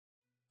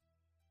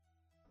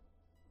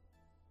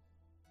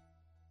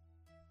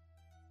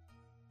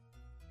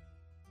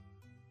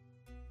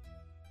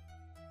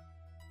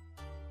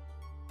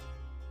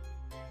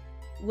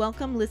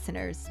Welcome,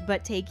 listeners,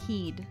 but take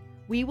heed.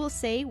 We will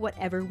say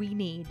whatever we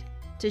need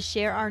to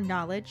share our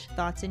knowledge,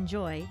 thoughts, and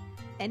joy,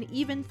 and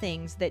even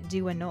things that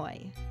do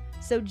annoy.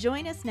 So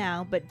join us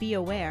now, but be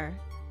aware,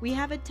 we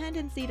have a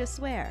tendency to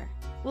swear.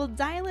 We'll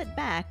dial it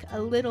back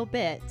a little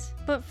bit.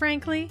 But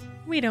frankly,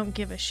 we don't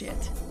give a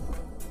shit.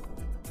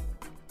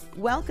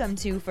 Welcome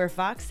to For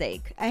Fox's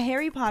Sake, a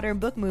Harry Potter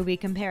book movie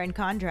compare and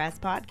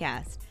contrast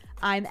podcast.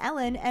 I'm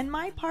Ellen, and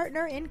my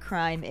partner in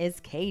crime is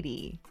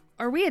Katie.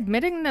 Are we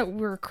admitting that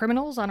we're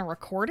criminals on a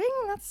recording?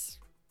 That's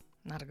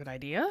not a good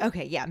idea.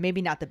 Okay, yeah, maybe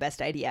not the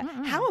best idea.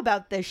 How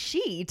about the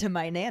she to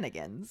my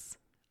nanigans?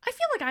 I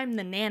feel like I'm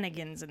the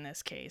nanigans in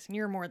this case, and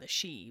you're more the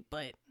she,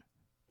 but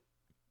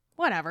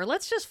whatever.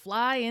 Let's just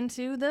fly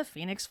into the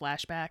Phoenix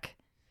flashback.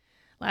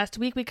 Last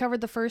week we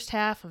covered the first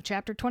half of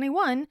Chapter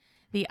 21,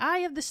 The Eye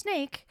of the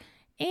Snake,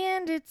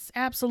 and it's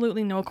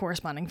absolutely no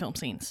corresponding film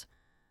scenes.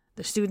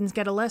 The students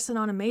get a lesson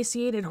on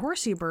emaciated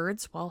horsey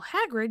birds, while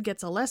Hagrid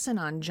gets a lesson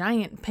on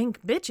giant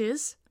pink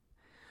bitches.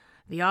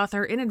 The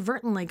author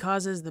inadvertently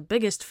causes the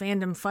biggest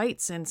fandom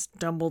fight since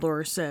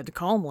Dumbledore said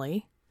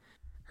calmly.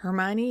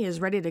 Hermione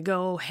is ready to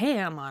go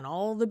ham on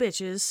all the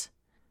bitches.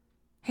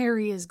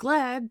 Harry is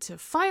glad to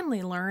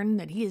finally learn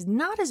that he is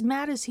not as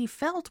mad as he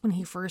felt when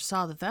he first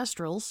saw the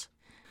Thestrals.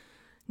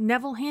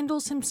 Neville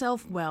handles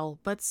himself well,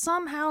 but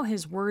somehow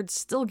his words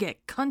still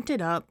get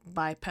cunted up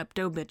by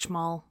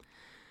Pepto-Bitchmal.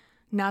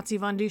 Nazi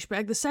von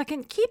Douchebag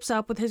II keeps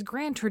up with his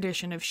grand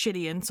tradition of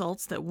shitty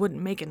insults that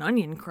wouldn't make an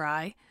onion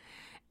cry.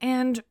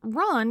 And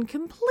Ron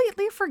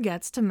completely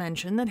forgets to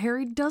mention that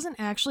Harry doesn't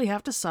actually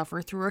have to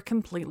suffer through a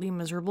completely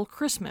miserable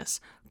Christmas,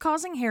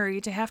 causing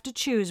Harry to have to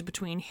choose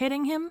between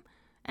hitting him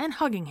and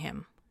hugging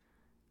him.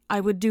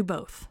 I would do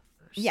both.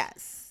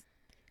 Yes.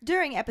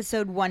 During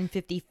episode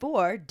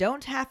 154,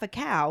 Don't Half a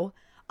Cow,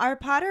 our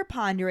Potter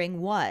pondering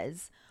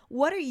was,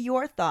 what are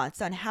your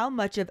thoughts on how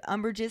much of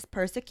Umbridge's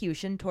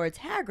persecution towards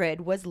Hagrid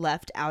was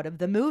left out of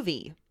the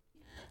movie?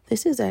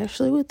 This is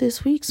actually with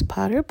this week's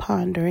Potter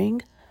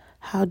Pondering.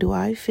 How do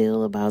I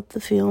feel about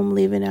the film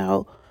leaving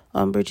out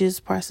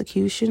Umbridge's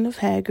prosecution of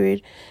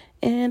Hagrid?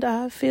 And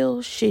I feel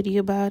shitty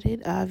about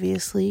it,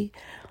 obviously.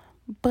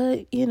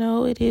 But, you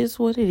know, it is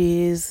what it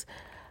is.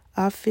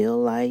 I feel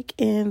like,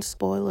 and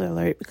spoiler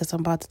alert, because I'm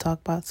about to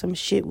talk about some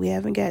shit we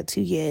haven't got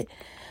to yet,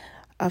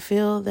 I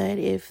feel that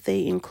if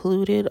they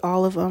included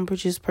all of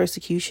Umbridge's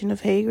persecution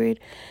of Hagrid,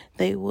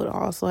 they would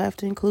also have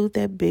to include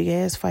that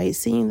big-ass fight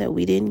scene that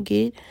we didn't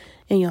get.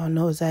 And y'all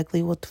know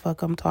exactly what the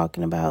fuck I'm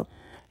talking about.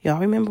 Y'all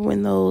remember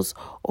when those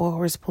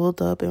Aurors pulled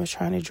up and was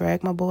trying to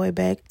drag my boy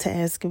back to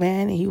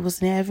Azkaban and he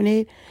wasn't having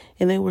it?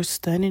 And they were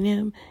stunning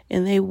him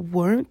and they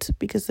weren't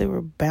because they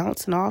were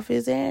bouncing off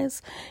his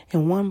ass.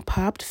 And one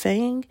popped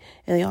Fang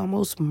and they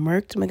almost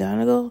murked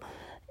McGonagall.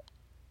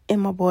 And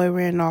my boy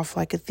ran off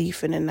like a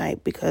thief in the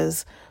night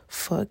because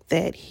fuck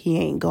that, he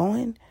ain't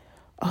going.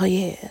 Oh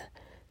yeah,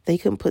 they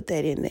couldn't put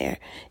that in there.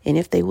 And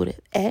if they would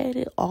have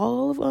added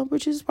all of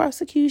Umbridge's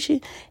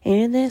prosecution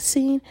in that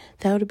scene,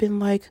 that would have been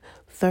like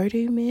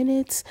 30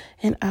 minutes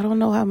and I don't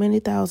know how many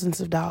thousands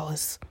of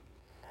dollars.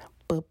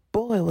 But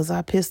boy, was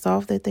I pissed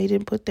off that they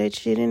didn't put that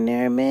shit in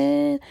there,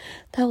 man.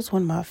 That was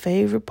one of my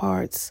favorite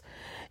parts.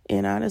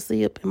 And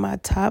honestly, up in my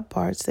top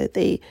parts that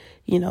they,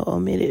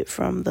 omitted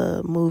from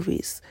the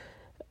movies.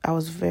 I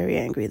was very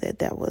angry that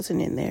that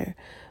wasn't in there.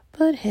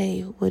 But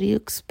hey, what do you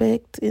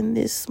expect in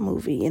this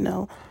movie?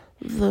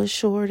 The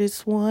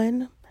shortest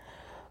one.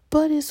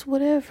 But it's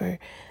whatever.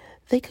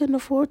 They couldn't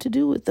afford to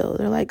do it, though.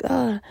 They're like,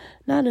 not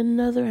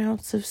another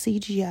ounce of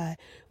CGI.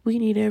 We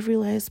need every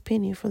last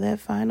penny for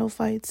that final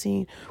fight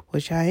scene,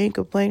 which I ain't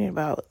complaining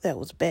about. That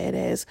was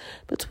badass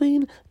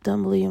between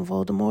Dumbledore and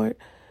Voldemort.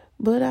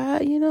 But I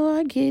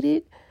get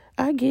it.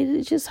 I get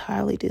it. Just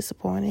highly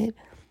disappointed.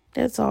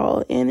 That's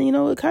all. And,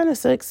 it kind of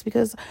sucks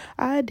because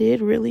I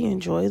did really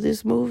enjoy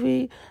this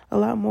movie a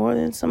lot more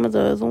than some of the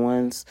other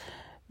ones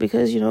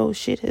because,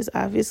 shit has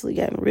obviously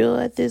gotten real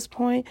at this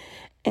point.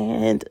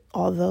 And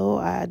although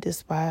I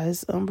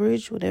despise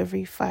Umbridge with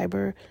every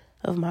fiber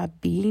of my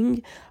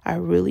being, I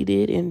really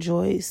did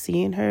enjoy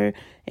seeing her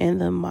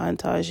and the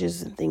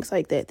montages and things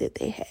like that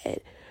they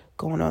had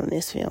going on in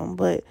this film.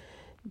 But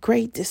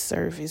great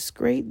disservice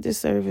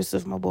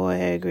of my boy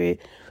Hagrid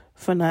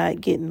for not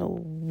getting a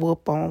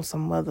whoop on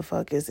some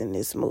motherfuckers in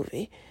this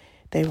movie.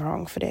 They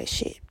wrong for that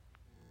shit.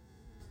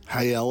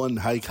 Hey Ellen,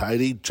 hey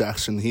Katie,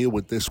 Jackson here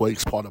with this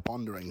week's Potter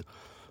Pondering.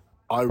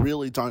 I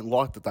really don't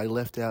like that they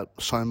left out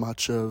so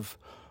much of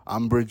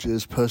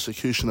Umbridge's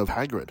persecution of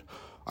Hagrid.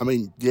 I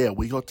mean, yeah,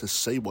 we got to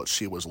see what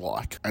she was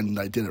like, and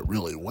they did it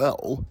really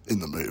well in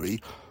the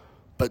movie,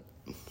 but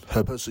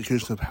her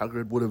persecution of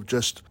Hagrid would have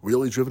just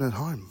really driven it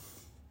home.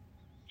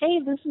 Hey,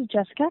 this is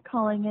Jessica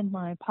calling in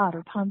my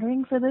Potter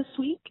Pondering for this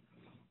week.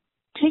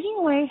 Taking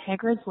away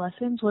Hagrid's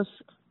lessons was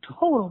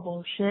total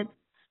bullshit.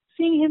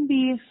 Seeing him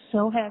be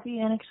so happy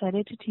and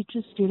excited to teach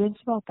his students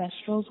about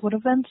Thestrals would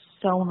have been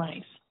so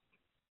nice.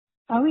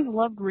 I always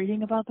loved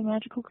reading about the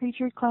magical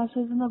creature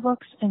classes in the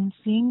books, and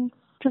seeing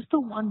just the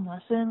one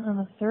lesson in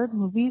the third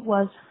movie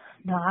was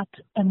not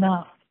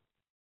enough.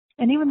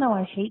 And even though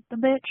I hate the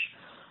bitch,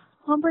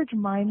 Umbridge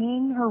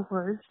miming her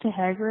words to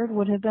Hagrid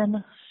would have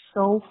been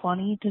so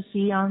funny to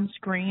see on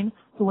screen.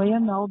 The way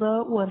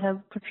Imelda would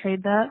have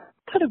portrayed that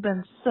could have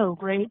been so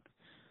great.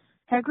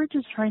 Hagrid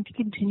just trying to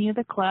continue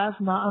the class,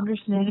 not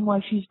understanding why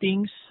she's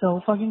being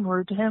so fucking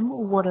rude to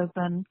him would have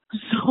been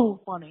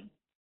so funny.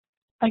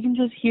 I can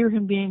just hear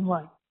him being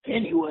like,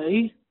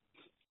 anyway,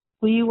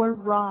 we were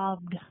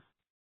robbed.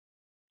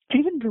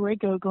 Even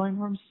Draco going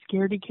from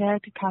scaredy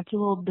cat to cocky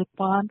little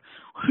dickbot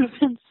would have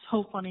been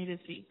so funny to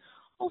see.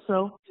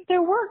 Also, if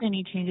there were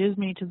any changes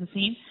made to the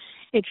scene,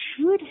 it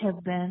should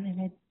have been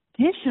an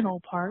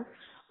additional part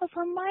of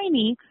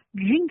Hermione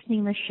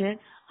jinxing the shit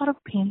out of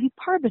Pansy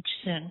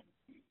Parvichin.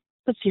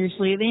 But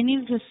seriously, they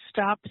needed to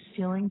stop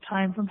stealing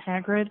time from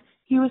Hagrid.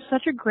 He was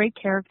such a great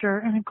character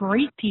and a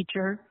great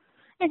teacher,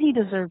 and he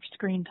deserved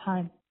screen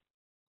time.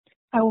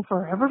 I will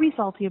forever be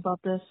salty about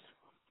this.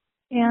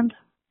 And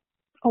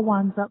a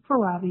wands up for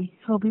Robbie.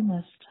 He'll be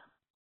missed.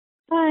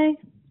 Bye.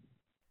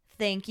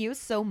 Thank you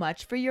so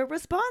much for your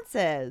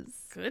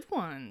responses. Good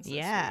ones.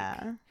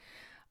 Yeah. Week.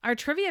 Our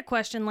trivia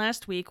question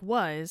last week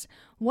was,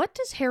 what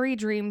does Harry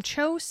dream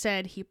Cho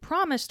said he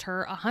promised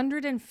her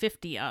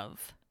 150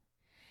 of?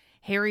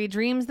 Harry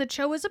dreams that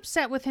Cho is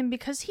upset with him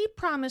because he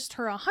promised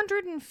her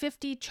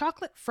 150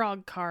 chocolate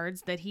frog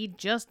cards that he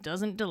just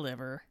doesn't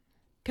deliver.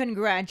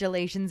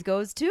 Congratulations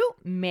goes to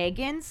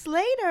Megan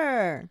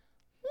Slater.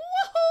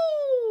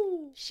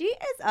 Woohoo! She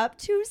is up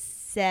to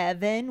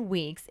 7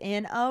 weeks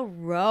in a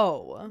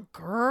row.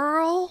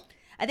 Girl.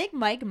 I think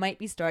Mike might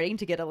be starting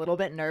to get a little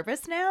bit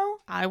nervous now.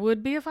 I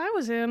would be if I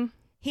was him.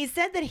 He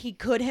said that he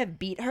could have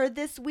beat her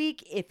this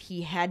week if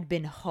he had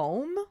been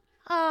home.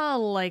 A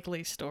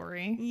likely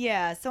story.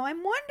 Yeah, so I'm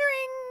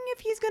wondering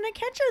if he's going to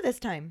catch her this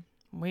time.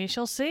 We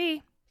shall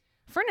see.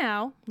 For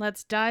now,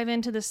 let's dive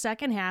into the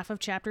second half of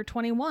Chapter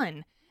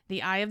 21,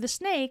 The Eye of the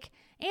Snake,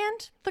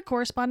 and the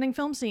corresponding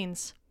film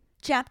scenes.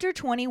 Chapter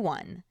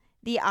 21,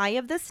 The Eye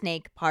of the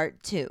Snake,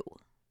 Part 2.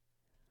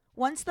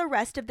 Once the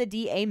rest of the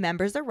DA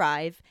members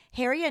arrive,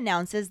 Harry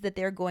announces that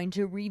they're going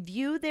to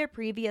review their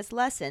previous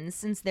lessons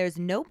since there's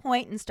no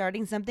point in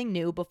starting something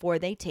new before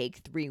they take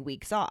 3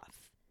 weeks off.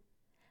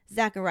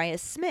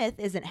 Zacharias Smith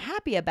isn't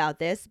happy about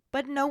this,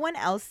 but no one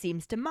else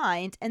seems to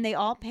mind, and they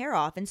all pair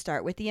off and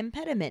start with the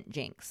impediment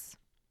jinx.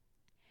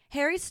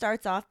 Harry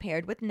starts off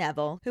paired with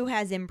Neville, who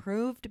has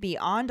improved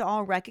beyond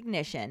all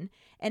recognition,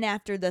 and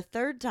after the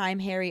 3rd time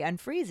Harry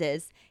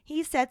unfreezes,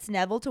 he sets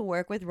Neville to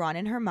work with Ron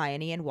and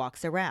Hermione and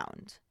walks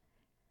around.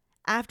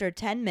 After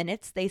 10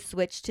 minutes, they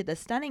switch to the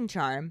stunning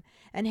charm,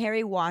 and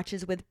Harry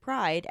watches with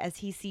pride as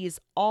he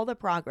sees all the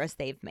progress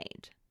they've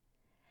made.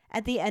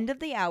 At the end of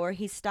the hour,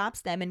 he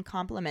stops them and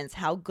compliments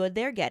how good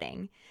they're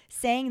getting,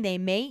 saying they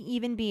may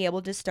even be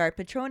able to start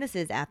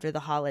Patronuses after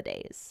the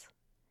holidays.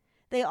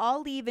 They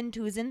all leave in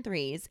 2s and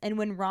 3s, and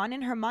when Ron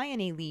and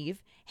Hermione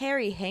leave,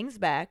 Harry hangs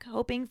back,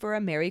 hoping for a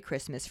Merry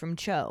Christmas from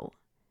Cho.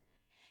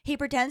 He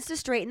pretends to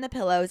straighten the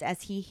pillows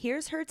as he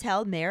hears her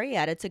tell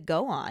Marietta to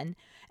go on,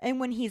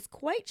 and when he's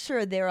quite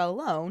sure they're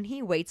alone,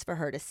 he waits for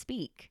her to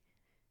speak.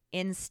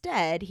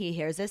 Instead, he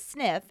hears a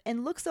sniff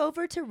and looks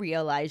over to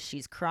realize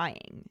she's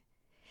crying.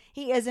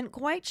 He isn't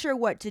quite sure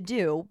what to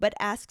do, but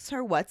asks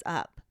her what's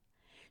up.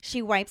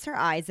 She wipes her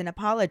eyes and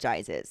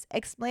apologizes,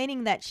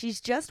 explaining that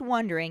she's just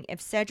wondering if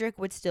Cedric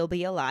would still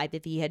be alive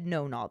if he had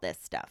known all this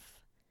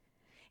stuff.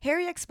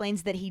 Harry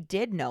explains that he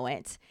did know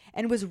it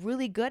and was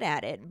really good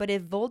at it, but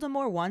if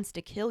Voldemort wants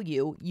to kill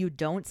you, you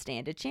don't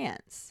stand a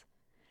chance.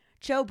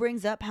 Cho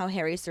brings up how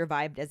Harry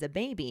survived as a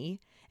baby,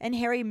 and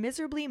Harry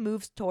miserably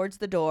moves towards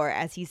the door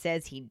as he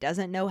says he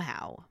doesn't know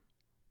how.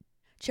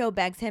 Cho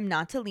begs him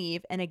not to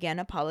leave and again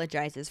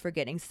apologizes for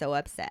getting so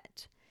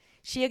upset.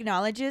 She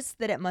acknowledges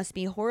that it must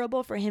be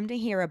horrible for him to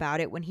hear about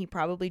it when he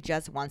probably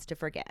just wants to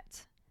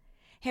forget.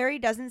 Harry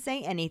doesn't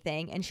say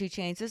anything, and she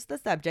changes the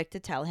subject to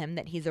tell him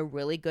that he's a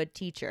really good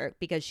teacher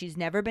because she's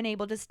never been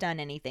able to stun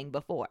anything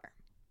before.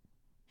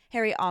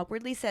 Harry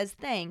awkwardly says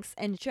thanks,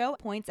 and Cho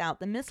points out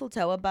the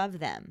mistletoe above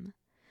them.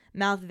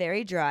 Mouth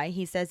very dry,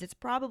 he says it's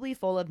probably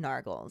full of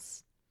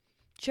nargles.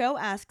 Cho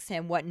asks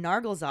him what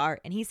nargles are,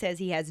 and he says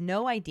he has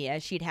no idea.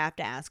 She'd have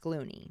to ask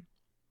Looney.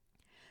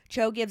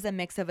 Cho gives a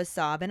mix of a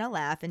sob and a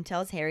laugh and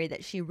tells Harry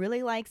that she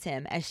really likes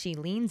him as she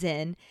leans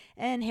in,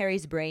 and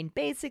Harry's brain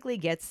basically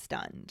gets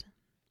stunned.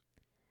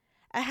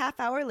 A half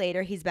hour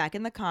later, he's back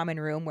in the common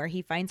room where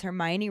he finds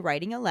Hermione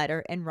writing a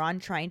letter and Ron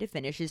trying to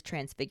finish his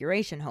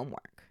Transfiguration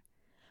homework.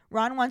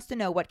 Ron wants to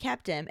know what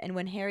kept him, and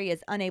when Harry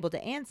is unable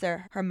to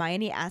answer,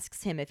 Hermione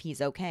asks him if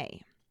he's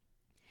okay.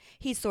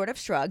 He sort of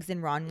shrugs,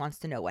 and Ron wants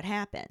to know what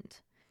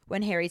happened.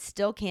 When Harry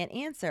still can't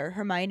answer,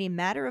 Hermione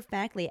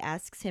matter-of-factly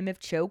asks him if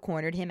Cho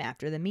cornered him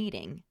after the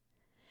meeting.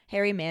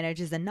 Harry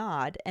manages a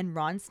nod, and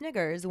Ron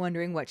sniggers,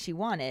 wondering what she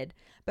wanted,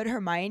 but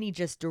Hermione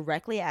just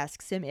directly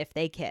asks him if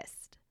they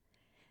kissed.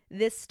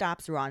 This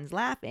stops Ron's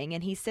laughing,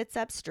 and he sits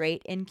up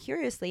straight and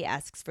curiously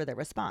asks for the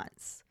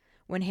response.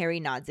 When Harry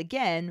nods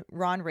again,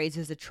 Ron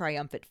raises a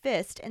triumphant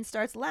fist and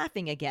starts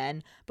laughing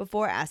again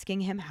before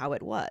asking him how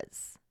it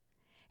was.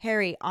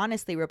 Harry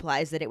honestly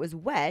replies that it was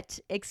wet,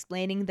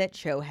 explaining that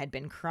Cho had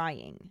been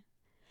crying.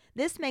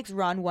 This makes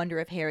Ron wonder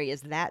if Harry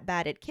is that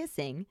bad at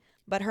kissing,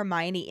 but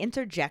Hermione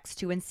interjects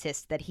to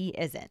insist that he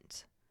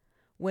isn't.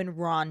 When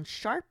Ron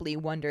sharply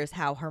wonders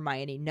how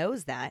Hermione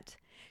knows that,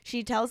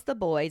 she tells the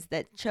boys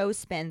that Cho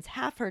spends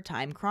half her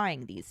time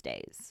crying these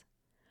days.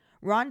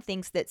 Ron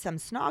thinks that some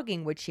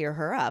snogging would cheer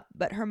her up,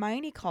 but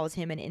Hermione calls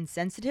him an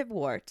insensitive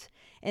wart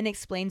and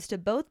explains to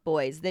both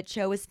boys that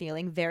Cho is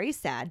feeling very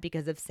sad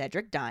because of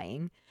Cedric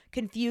dying,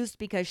 confused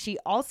because she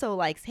also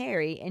likes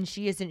Harry and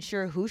she isn't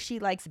sure who she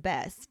likes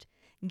best,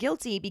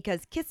 guilty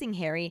because kissing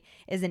Harry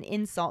is an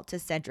insult to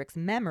Cedric's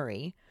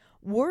memory,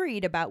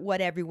 worried about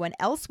what everyone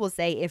else will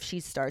say if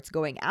she starts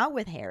going out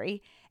with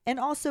Harry, and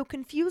also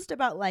confused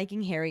about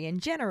liking Harry in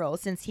general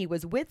since he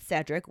was with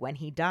Cedric when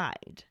he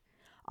died.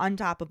 On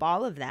top of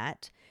all of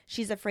that,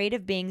 she's afraid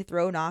of being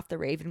thrown off the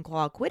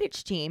Ravenclaw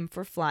Quidditch team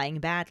for flying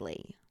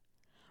badly.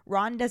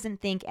 Ron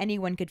doesn't think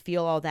anyone could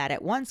feel all that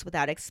at once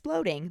without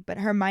exploding, but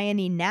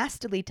Hermione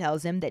nastily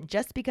tells him that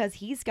just because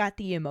he's got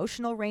the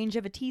emotional range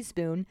of a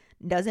teaspoon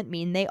doesn't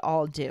mean they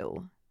all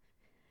do.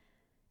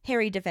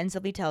 Harry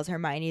defensively tells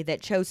Hermione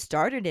that Cho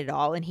started it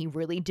all and he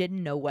really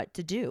didn't know what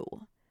to do.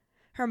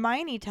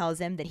 Hermione tells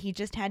him that he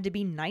just had to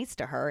be nice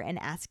to her and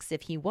asks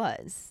if he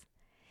was.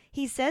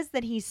 He says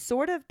that he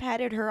sort of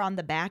patted her on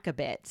the back a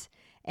bit,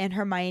 and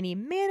Hermione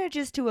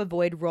manages to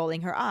avoid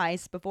rolling her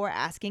eyes before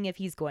asking if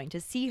he's going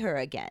to see her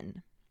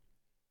again.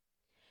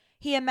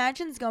 He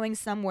imagines going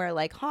somewhere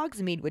like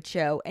Hogsmeade with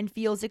Cho and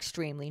feels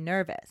extremely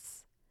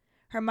nervous.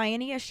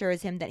 Hermione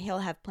assures him that he'll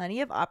have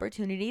plenty of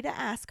opportunity to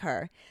ask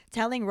her,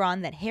 telling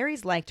Ron that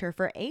Harry's liked her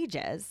for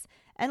ages,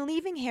 and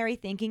leaving Harry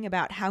thinking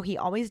about how he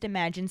always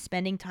imagined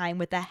spending time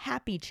with a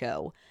happy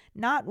Cho,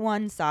 not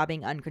one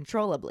sobbing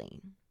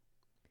uncontrollably.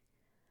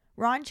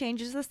 Ron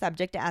changes the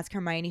subject to ask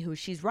Hermione who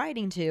she's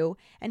writing to,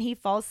 and he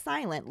falls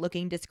silent,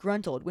 looking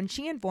disgruntled when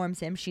she informs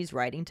him she's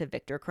writing to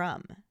Viktor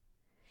Krum.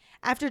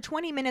 After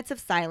 20 minutes of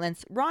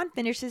silence, Ron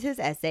finishes his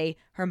essay,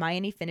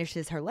 Hermione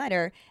finishes her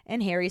letter,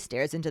 and Harry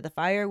stares into the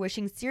fire,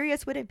 wishing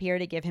Sirius would appear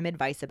to give him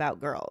advice about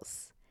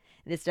girls.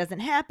 This doesn't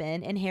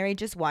happen, and Harry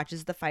just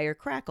watches the fire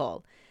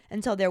crackle,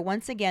 until they're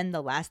once again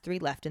the last three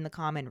left in the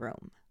common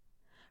room.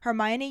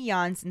 Hermione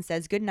yawns and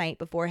says goodnight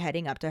before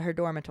heading up to her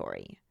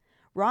dormitory.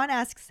 Ron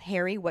asks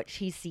Harry what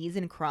she sees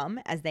in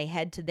Krum as they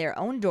head to their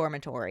own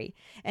dormitory,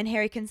 and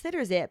Harry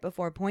considers it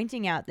before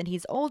pointing out that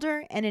he's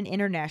older and an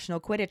international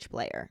Quidditch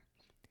player.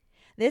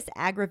 This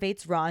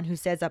aggravates Ron, who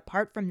says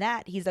apart from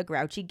that, he's a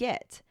grouchy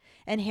git,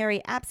 and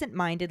Harry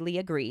absent-mindedly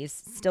agrees,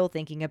 still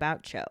thinking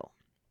about Cho.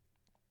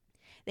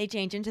 They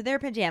change into their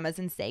pajamas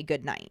and say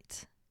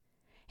goodnight.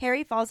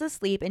 Harry falls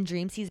asleep and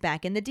dreams he's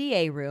back in the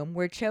DA room,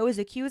 where Cho is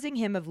accusing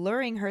him of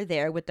luring her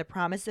there with the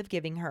promise of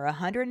giving her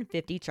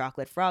 150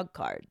 chocolate frog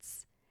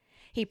cards.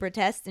 He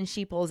protests and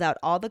she pulls out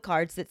all the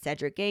cards that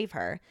Cedric gave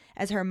her,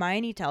 as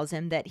Hermione tells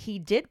him that he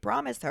did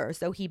promise her,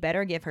 so he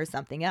better give her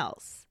something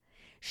else.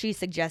 She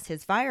suggests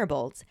his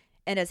firebolts,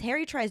 and as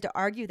Harry tries to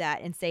argue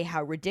that and say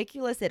how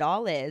ridiculous it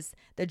all is,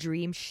 the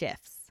dream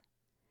shifts.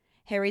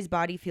 Harry's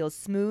body feels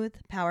smooth,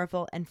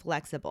 powerful, and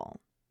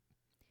flexible.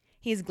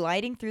 He's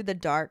gliding through the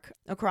dark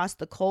across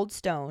the cold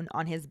stone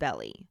on his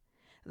belly.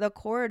 The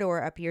corridor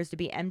appears to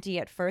be empty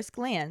at first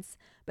glance,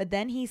 but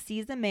then he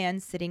sees a man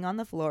sitting on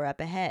the floor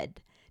up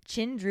ahead,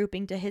 chin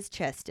drooping to his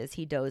chest as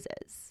he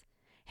dozes.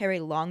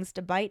 Harry longs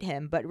to bite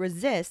him, but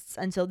resists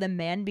until the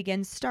man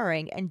begins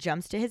stirring and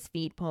jumps to his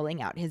feet,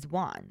 pulling out his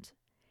wand.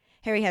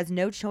 Harry has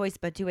no choice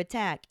but to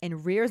attack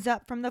and rears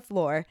up from the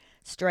floor,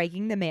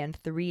 striking the man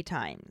 3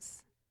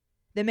 times.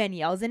 The man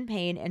yells in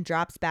pain and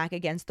drops back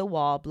against the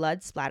wall,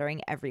 blood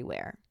splattering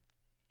everywhere.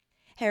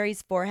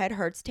 Harry's forehead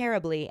hurts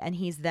terribly, and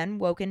he's then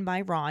woken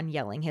by Ron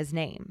yelling his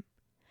name.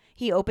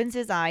 He opens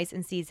his eyes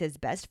and sees his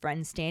best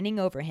friend standing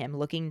over him,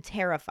 looking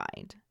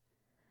terrified.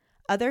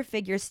 Other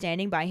figures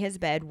standing by his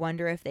bed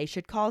wonder if they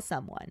should call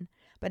someone,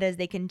 but as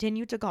they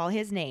continue to call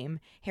his name,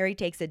 Harry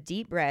takes a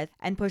deep breath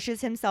and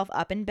pushes himself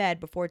up in bed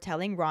before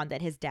telling Ron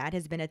that his dad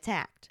has been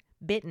attacked,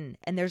 bitten,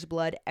 and there's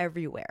blood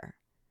everywhere.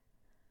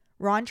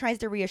 Ron tries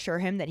to reassure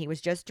him that he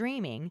was just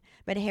dreaming,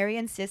 but Harry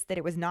insists that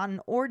it was not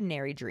an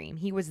ordinary dream.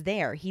 He was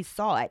there, he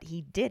saw it,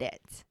 he did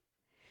it.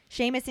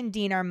 Seamus and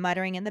Dean are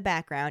muttering in the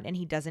background, and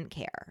he doesn't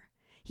care.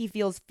 He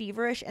feels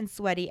feverish and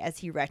sweaty as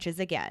he retches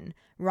again,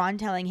 Ron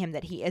telling him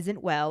that he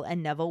isn't well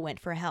and Neville went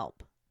for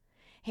help.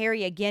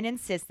 Harry again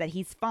insists that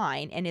he's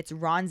fine and it's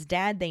Ron's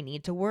dad they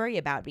need to worry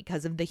about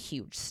because of the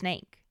huge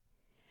snake.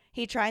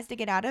 He tries to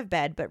get out of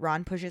bed, but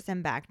Ron pushes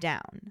him back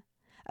down.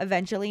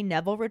 Eventually,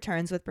 Neville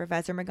returns with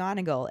Professor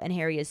McGonagall, and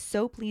Harry is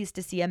so pleased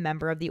to see a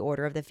member of the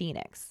Order of the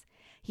Phoenix.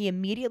 He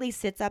immediately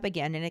sits up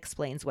again and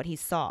explains what he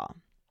saw.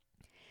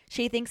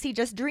 She thinks he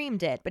just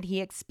dreamed it, but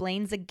he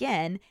explains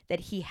again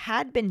that he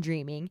had been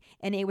dreaming,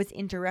 and it was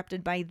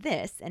interrupted by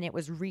this, and it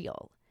was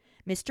real.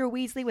 Mr.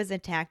 Weasley was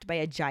attacked by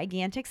a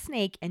gigantic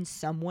snake, and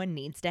someone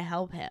needs to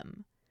help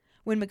him.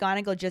 When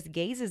McGonagall just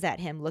gazes at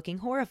him, looking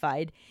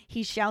horrified,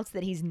 he shouts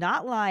that he's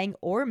not lying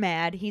or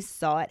mad, he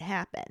saw it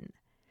happen.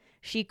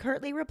 She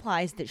curtly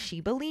replies that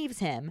she believes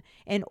him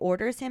and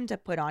orders him to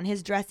put on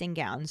his dressing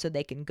gown so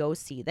they can go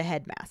see the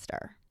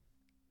headmaster.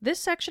 This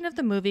section of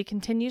the movie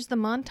continues the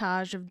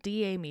montage of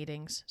DA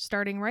meetings,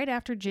 starting right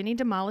after Ginny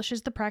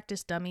demolishes the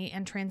practice dummy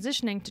and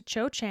transitioning to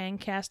Cho Chang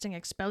casting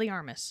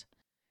Expelliarmus.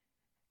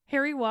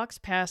 Harry walks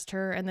past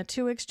her and the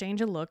two exchange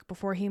a look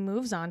before he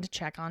moves on to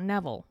check on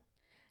Neville.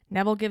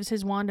 Neville gives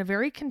his wand a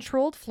very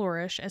controlled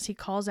flourish as he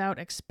calls out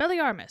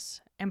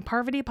Expelliarmus, and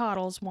Parvati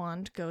Patil's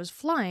wand goes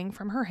flying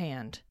from her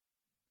hand.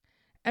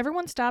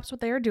 Everyone stops what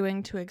they are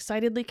doing to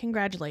excitedly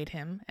congratulate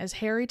him as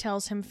Harry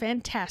tells him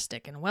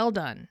fantastic and well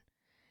done.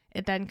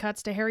 It then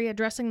cuts to Harry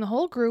addressing the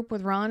whole group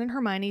with Ron and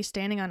Hermione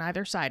standing on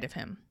either side of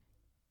him.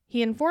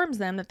 He informs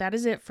them that that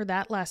is it for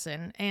that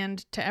lesson, and,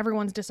 to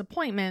everyone's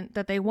disappointment,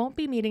 that they won't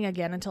be meeting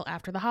again until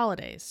after the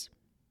holidays.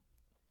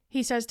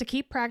 He says to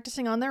keep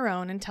practicing on their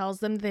own and tells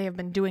them they have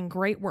been doing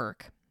great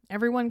work.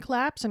 Everyone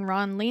claps and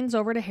Ron leans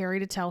over to Harry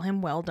to tell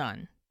him well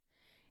done.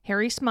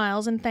 Harry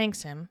smiles and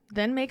thanks him,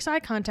 then makes eye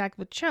contact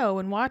with Cho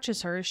and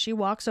watches her as she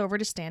walks over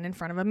to stand in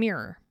front of a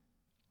mirror.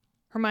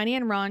 Hermione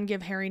and Ron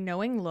give Harry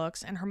knowing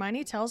looks, and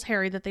Hermione tells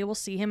Harry that they will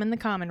see him in the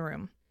common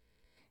room.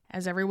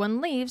 As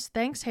everyone leaves,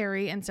 thanks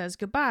Harry, and says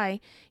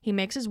goodbye, he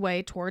makes his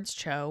way towards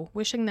Cho,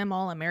 wishing them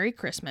all a Merry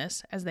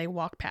Christmas as they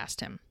walk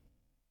past him.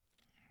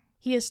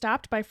 He is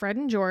stopped by Fred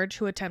and George,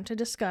 who attempt to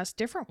discuss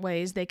different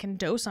ways they can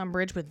dose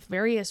Umbridge with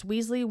various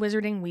Weasley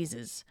wizarding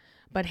wheezes,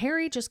 but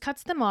Harry just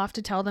cuts them off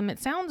to tell them it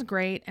sounds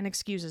great and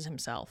excuses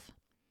himself.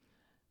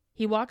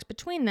 He walks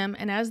between them,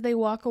 and as they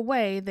walk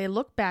away, they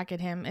look back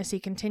at him as he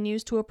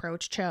continues to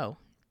approach Cho.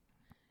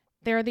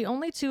 They are the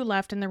only two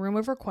left in the room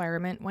of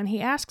requirement when he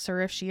asks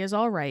her if she is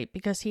all right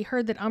because he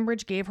heard that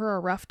Umbridge gave her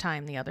a rough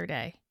time the other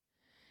day.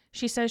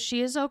 She says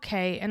she is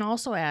okay and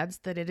also adds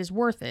that it is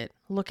worth it,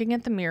 looking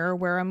at the mirror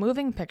where a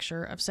moving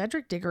picture of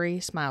Cedric Diggory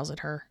smiles at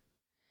her.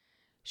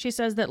 She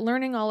says that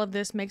learning all of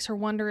this makes her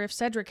wonder if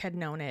Cedric had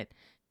known it,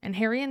 and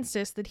Harry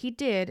insists that he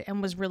did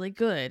and was really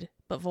good,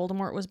 but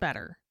Voldemort was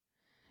better.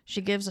 She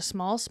gives a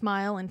small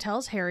smile and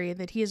tells Harry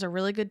that he is a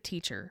really good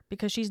teacher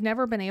because she's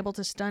never been able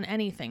to stun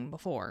anything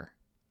before.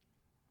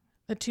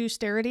 The two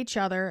stare at each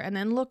other and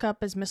then look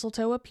up as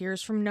mistletoe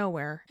appears from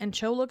nowhere, and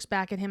Cho looks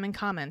back at him and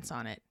comments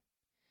on it.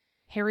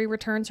 Harry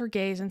returns her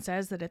gaze and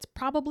says that it's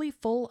probably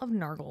full of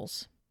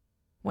nargles.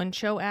 When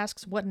Cho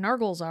asks what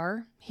nargles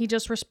are, he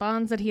just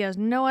responds that he has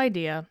no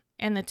idea,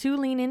 and the two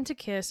lean in to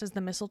kiss as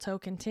the mistletoe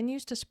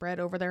continues to spread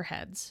over their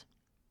heads.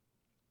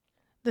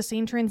 The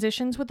scene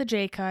transitions with a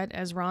J-cut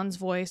as Ron's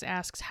voice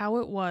asks how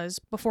it was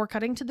before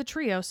cutting to the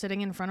trio sitting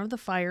in front of the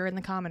fire in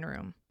the common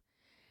room.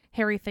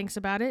 Harry thinks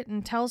about it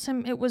and tells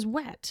him it was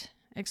wet,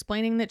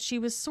 explaining that she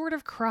was sort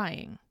of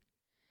crying.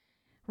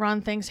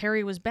 Ron thinks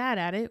Harry was bad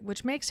at it,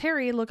 which makes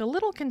Harry look a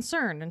little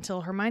concerned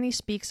until Hermione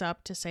speaks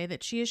up to say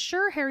that she is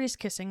sure Harry's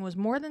kissing was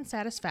more than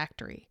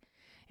satisfactory.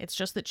 It's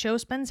just that Cho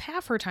spends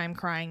half her time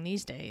crying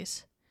these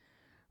days.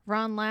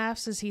 Ron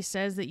laughs as he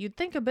says that you'd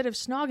think a bit of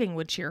snogging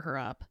would cheer her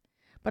up,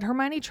 but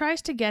Hermione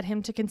tries to get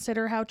him to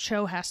consider how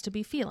Cho has to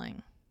be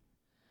feeling.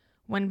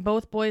 When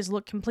both boys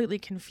look completely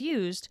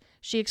confused,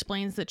 she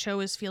explains that Cho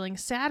is feeling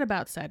sad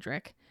about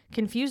Cedric,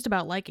 confused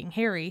about liking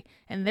Harry,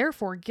 and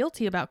therefore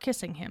guilty about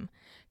kissing him,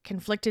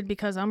 conflicted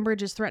because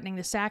Umbridge is threatening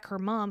to sack her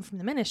mom from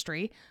the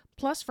ministry,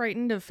 plus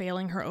frightened of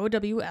failing her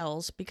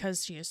OWLs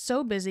because she is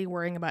so busy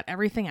worrying about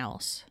everything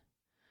else.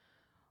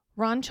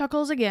 Ron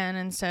chuckles again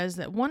and says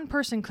that one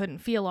person couldn't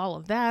feel all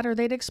of that or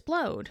they'd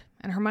explode,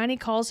 and Hermione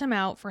calls him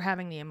out for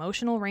having the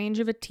emotional range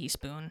of a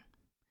teaspoon.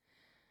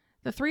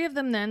 The three of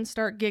them then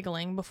start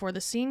giggling before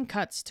the scene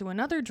cuts to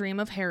another dream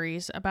of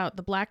Harry's about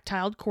the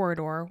black-tiled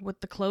corridor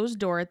with the closed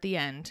door at the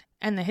end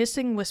and the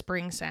hissing,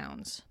 whispering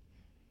sounds.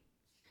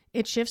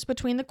 It shifts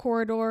between the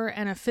corridor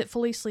and a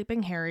fitfully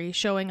sleeping Harry,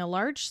 showing a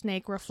large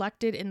snake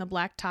reflected in the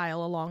black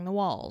tile along the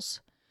walls.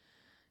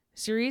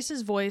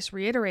 Sirius's voice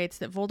reiterates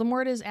that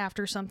Voldemort is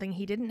after something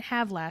he didn't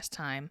have last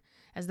time,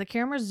 as the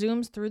camera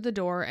zooms through the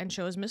door and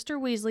shows Mr.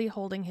 Weasley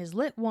holding his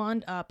lit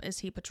wand up as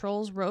he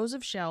patrols rows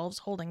of shelves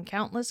holding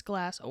countless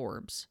glass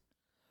orbs.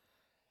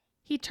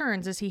 He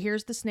turns as he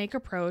hears the snake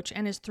approach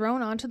and is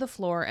thrown onto the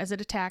floor as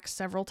it attacks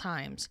several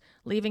times,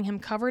 leaving him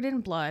covered in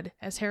blood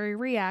as Harry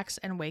reacts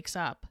and wakes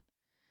up.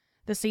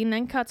 The scene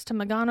then cuts to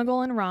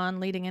McGonagall and Ron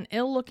leading an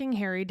ill-looking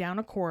Harry down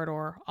a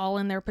corridor, all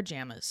in their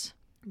pajamas.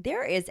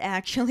 There is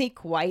actually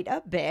quite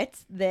a bit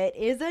that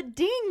is a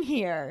ding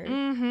here.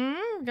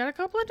 Got a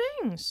couple of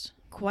dings.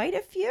 Quite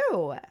a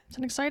few. It's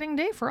an exciting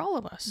day for all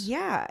of us.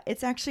 Yeah,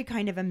 it's actually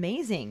kind of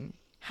amazing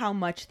how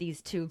much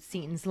these two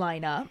scenes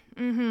line up.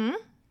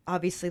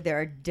 Obviously, there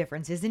are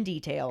differences in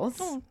details.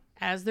 Oh,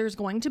 as there's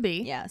going to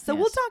be. Yeah, so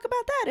we'll talk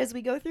about that as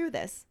we go through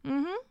this.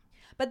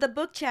 But the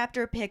book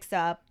chapter picks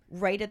up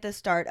right at the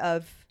start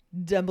of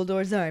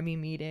Dumbledore's army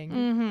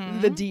meeting,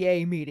 the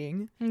DA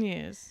meeting.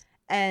 Yes.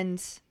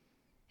 And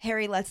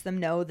Harry lets them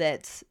know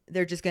that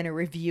they're just going to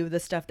review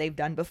the stuff they've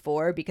done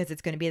before because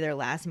it's going to be their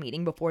last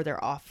meeting before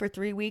they're off for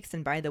 3 weeks.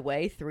 And by the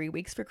way, 3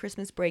 weeks for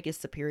Christmas break is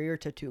superior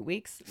to 2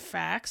 weeks.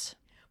 Facts.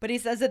 But he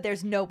says that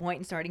there's no point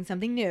in starting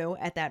something new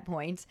at that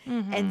point.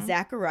 And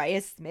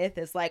Zacharias Smith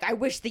is like, I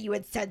wish that you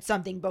had said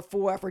something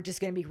before. If we're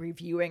just going to be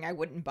reviewing, I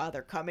wouldn't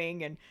bother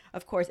coming. And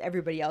of course,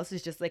 everybody else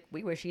is just like,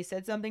 we wish he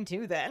said something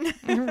too then.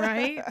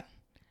 Right?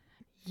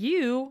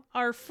 You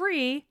are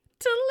free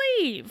to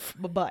leave.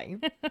 Bye-bye.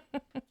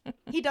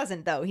 He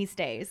doesn't, though. He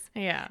stays.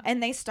 Yeah.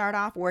 And they start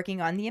off working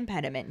on the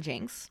impediment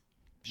jinx.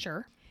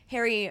 Sure.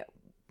 Harry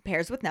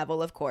pairs with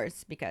Neville, of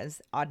course,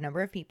 because odd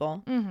number of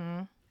people.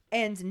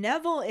 And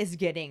Neville is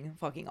getting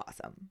fucking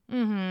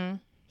awesome.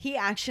 He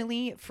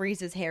actually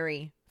freezes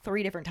Harry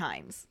 3 different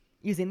times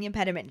using the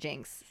impediment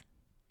jinx.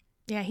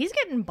 Yeah, he's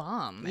getting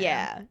bombed. Man.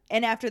 Yeah.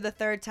 And after the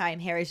 3rd time,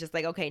 Harry's just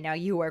like, okay, now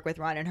you work with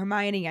Ron and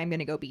Hermione. I'm going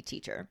to go be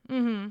teacher.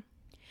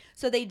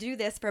 So they do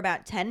this for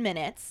about 10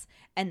 minutes,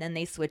 and then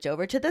they switch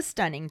over to the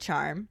stunning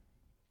charm.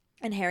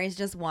 And Harry's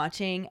just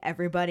watching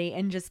everybody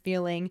and just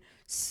feeling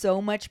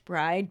so much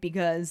pride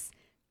because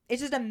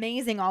it's just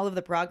amazing all of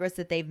the progress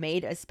that they've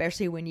made,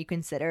 especially when you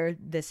consider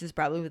this is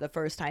probably the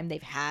first time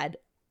they've had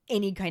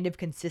any kind of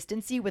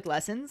consistency with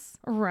lessons.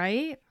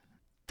 Right?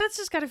 That's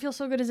just got to feel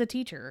so good as a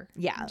teacher.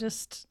 Yeah.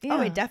 Just, Oh,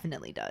 yeah. it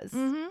definitely does.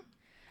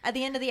 At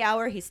the end of the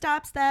hour, he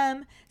stops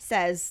them,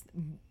 says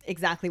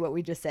exactly what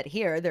we just said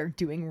here. They're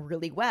doing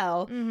really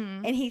well.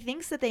 And he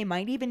thinks that they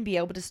might even be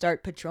able to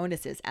start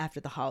Patronuses after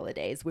the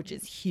holidays, which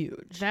is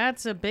huge.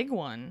 That's a big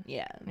one.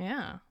 Yeah.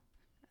 Yeah.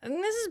 And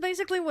this is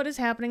basically what is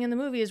happening in the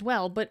movie as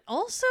well, but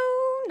also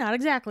not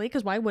exactly,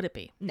 because why would it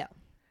be? No.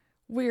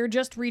 We're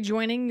just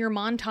rejoining your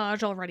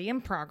montage already in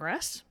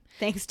progress.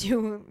 Thanks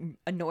to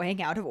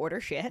annoying out of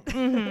order shit.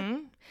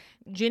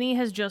 Ginny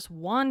has just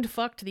wand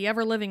fucked the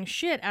ever-living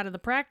shit out of the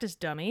practice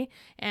dummy,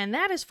 and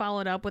that is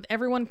followed up with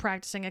everyone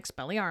practicing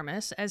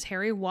Expelliarmus as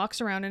Harry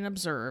walks around and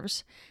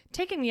observes,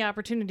 taking the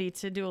opportunity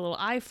to do a little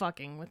eye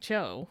fucking with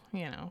Cho,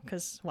 you know,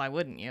 because why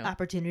wouldn't you?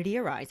 Opportunity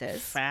arises.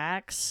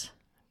 Facts.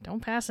 Don't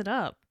pass it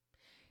up.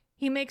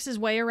 He makes his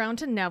way around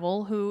to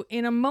Neville, who,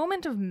 in a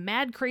moment of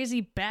mad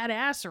crazy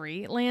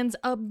badassery, lands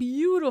a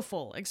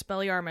beautiful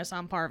Expelliarmus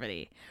on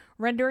Parvati,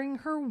 rendering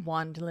her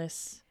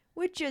wandless.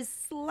 Which is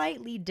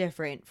slightly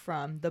different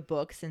from the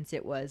book since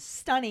it was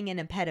stunning and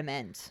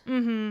impediment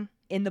in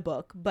the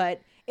book,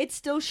 but it's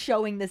still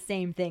showing the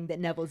same thing that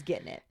Neville's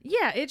getting it.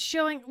 Yeah, it's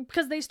showing,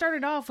 because they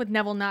started off with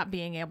Neville not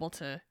being able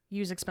to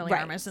use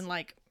Expelliarmus Right. and,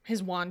 like,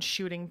 his wand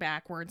shooting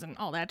backwards and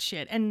all that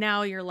shit. And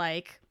now you're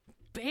like,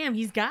 bam,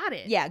 he's got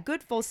it. Yeah,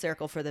 good full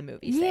circle for the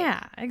movie. sake.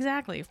 Yeah,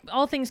 exactly.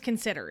 All things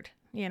considered,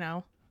 you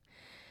know.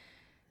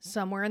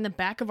 Somewhere in the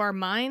back of our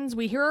minds,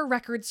 we hear a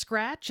record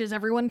scratch as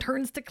everyone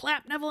turns to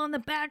clap Neville on the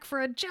back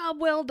for a job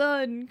well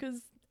done,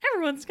 because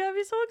everyone's gotta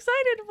be so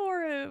excited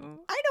for him.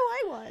 I know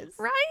I was.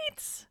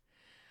 Right?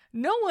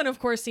 No one, of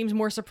course, seems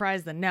more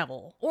surprised than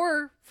Neville,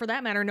 or, for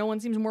that matter, no one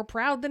seems more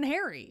proud than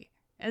Harry,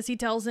 as he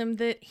tells him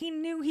that he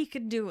knew he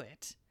could do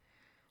it.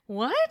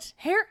 What?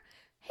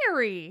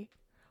 Harry,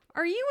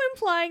 are you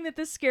implying that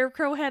the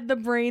Scarecrow had the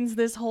brains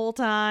this whole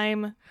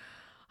time?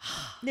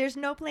 There's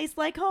no place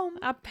like home.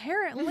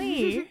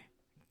 Apparently.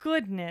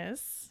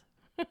 Goodness.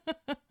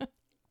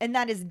 And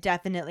that is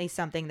definitely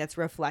something that's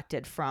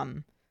reflected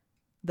from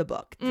the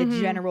book. The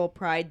general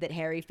pride that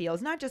Harry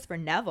feels, not just for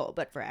Neville,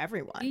 but for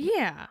everyone.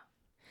 Yeah.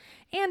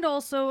 And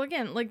also,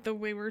 again, like the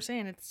way we were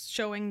saying, it's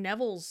showing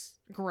Neville's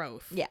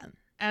growth Yeah,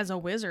 as a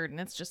wizard, and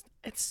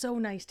it's so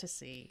nice to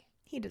see.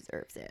 he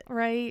deserves it.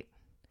 Right?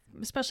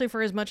 Especially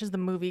for as much as the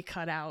movie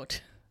cut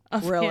out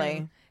of Really?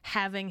 him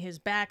having his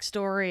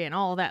backstory and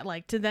all that,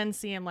 like, to then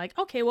see him like,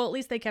 okay, well, at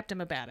least they kept him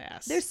a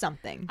badass. There's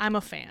something. I'm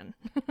a fan.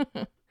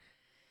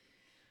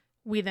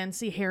 We then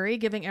see Harry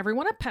giving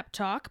everyone a pep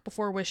talk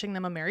before wishing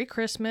them a Merry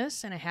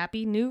Christmas and a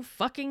Happy New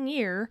fucking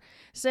Year,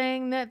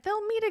 saying that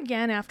they'll meet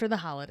again after the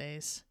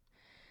holidays.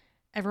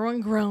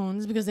 Everyone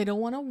groans because they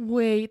don't want to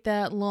wait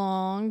that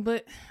long,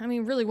 but, I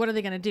mean, really, what are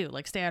they going to do?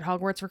 Like, stay at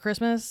Hogwarts for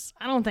Christmas?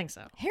 I don't think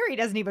so. Harry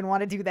doesn't even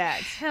want to do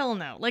that. Hell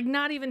no. Like,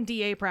 not even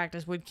DA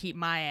practice would keep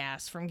my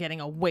ass from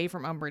getting away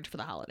from Umbridge for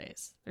the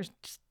holidays. There's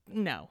just,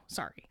 no,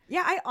 sorry.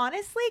 Yeah, I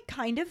honestly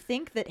kind of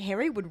think that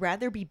Harry would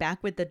rather be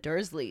back with the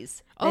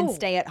Dursleys than Oh.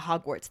 stay at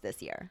Hogwarts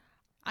this year.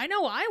 I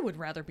know I would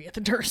rather be at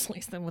the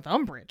Dursleys than with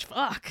Umbridge.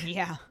 Fuck.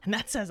 Yeah. And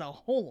that says a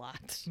whole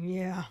lot.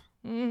 Yeah.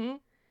 Mm-hmm.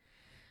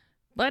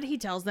 But he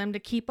tells them to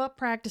keep up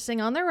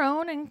practicing on their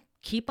own and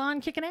keep on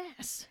kicking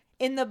ass.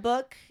 In the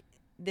book,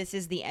 this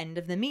is the end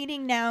of the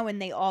meeting now, and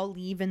they all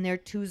leave in their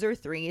 2s or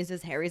 3s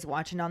as Harry's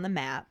watching on the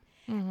map.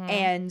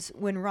 And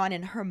when Ron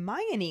and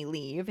Hermione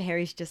leave,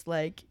 Harry's just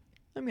like,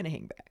 I'm going to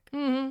hang back.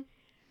 Mm-hmm.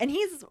 And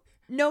he's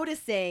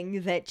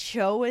noticing that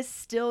Cho is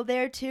still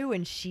there too,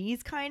 and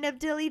she's kind of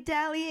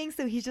dilly-dallying,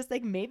 so he's just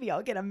like, maybe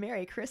I'll get a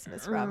Merry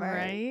Christmas from her.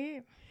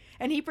 Right?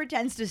 And he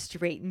pretends to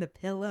straighten the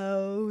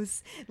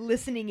pillows,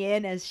 listening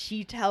in as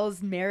she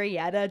tells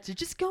Marietta to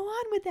just go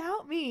on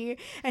without me.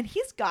 And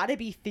he's got to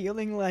be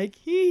feeling like,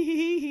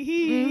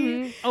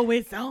 Mm-hmm. Oh,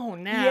 his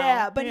own now.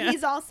 Yeah, but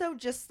he's also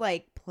just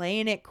like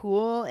playing it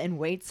cool and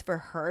waits for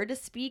her to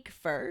speak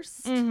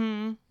first.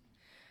 Mm-hmm.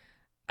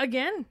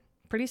 Again,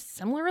 pretty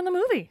similar in the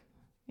movie.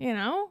 You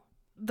know?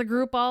 The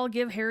group all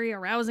give Harry a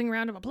rousing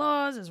round of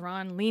applause as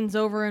Ron leans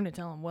over him to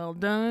tell him, well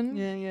done.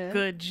 Yeah.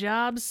 Good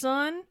job,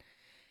 son.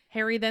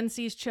 Harry then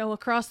sees Cho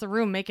across the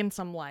room making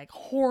some,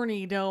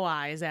 horny doe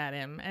eyes at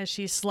him as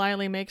she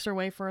slyly makes her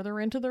way further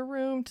into the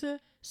room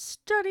to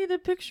study the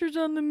pictures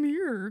on the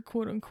mirror,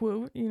 quote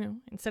unquote,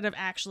 instead of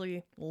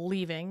actually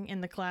leaving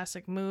in the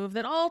classic move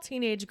that all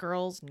teenage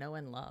girls know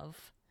and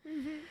love.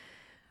 Mm-hmm.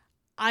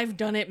 I've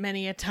done it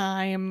many a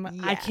time.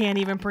 Yeah. I can't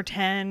even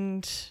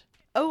pretend.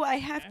 Oh, I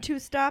have to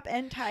stop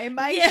and tie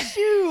my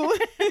shoe.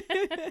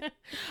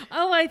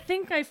 Oh, I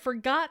think I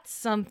forgot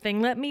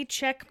something. Let me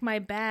check my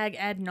bag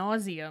ad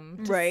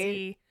nauseum to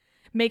see.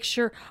 Make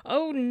sure.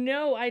 Oh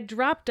no, I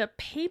dropped a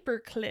paper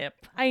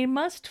clip. I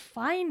must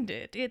find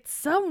it. It's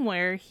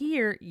somewhere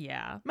here.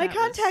 Yeah. My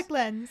contact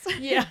lens.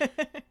 Yeah.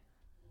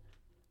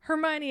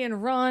 Hermione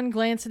and Ron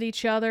glance at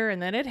each other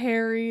and then at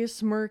Harry,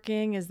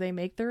 smirking as they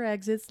make their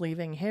exits,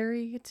 leaving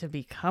Harry to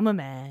become a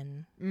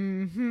man.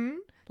 Mm-hmm.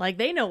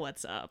 They know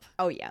what's up.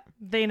 Oh, yeah.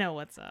 They know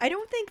what's up. I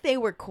don't think they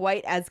were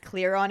quite as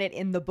clear on it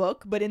in the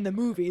book, but in the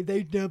movie,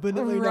 they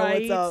definitely know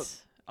what's up.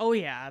 Oh,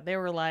 yeah. They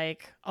were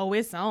like, oh,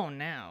 it's on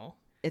now.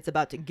 It's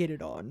about to get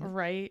it on.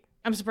 Right.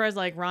 I'm surprised,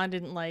 Ron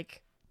didn't,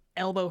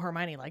 elbow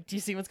Hermione. Do you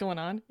see what's going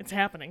on? It's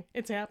happening.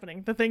 It's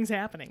happening. The thing's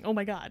happening. Oh,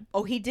 my God.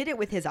 Oh, he did it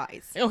with his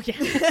eyes. Oh, yeah.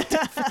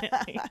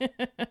 Definitely.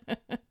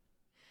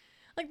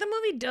 The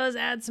movie does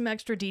add some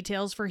extra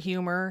details for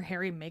humor.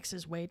 Harry makes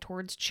his way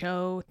towards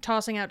Cho,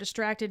 tossing out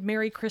distracted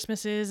Merry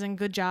Christmases and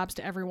good jobs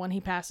to everyone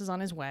he passes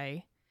on his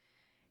way.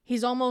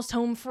 He's almost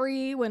home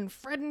free when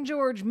Fred and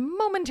George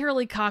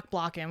momentarily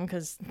cockblock him,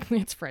 because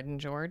it's Fred and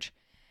George,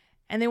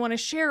 and they want to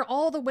share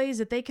all the ways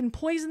that they can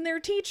poison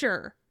their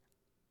teacher.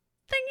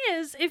 Thing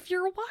is, if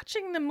you're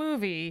watching the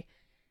movie,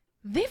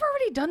 they've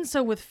already done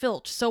so with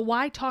Filch, so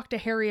why talk to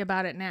Harry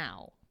about it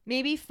now?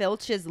 Maybe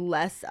Filch is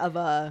less of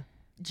a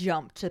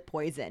jump to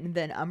poison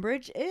than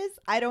Umbridge is.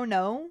 I don't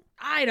know.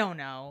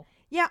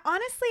 Yeah,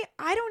 honestly,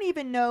 I don't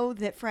even know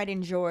that Fred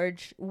and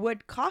George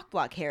would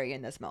cockblock Harry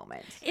in this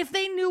moment. If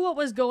they knew what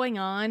was going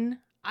on,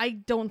 I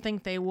don't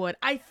think they would.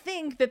 I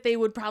think that they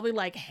would probably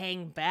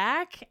hang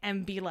back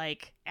and be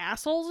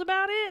assholes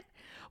about it,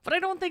 but I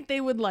don't think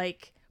they would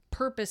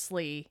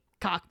purposely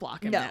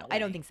cockblock him. No, that way. I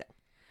don't think so.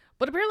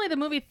 But apparently the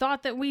movie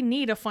thought that we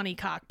need a funny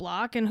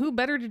cockblock, and who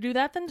better to do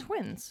that than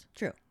twins?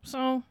 True.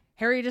 So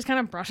Harry just kind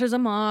of brushes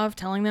them off,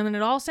 telling them that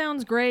it all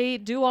sounds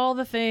great, do all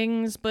the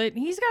things, but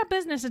he's got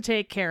business to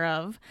take care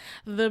of.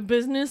 The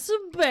business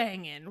of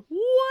banging.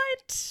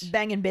 What?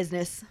 Banging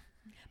business.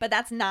 But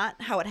that's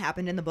not how it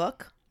happened in the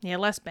book. Yeah,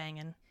 less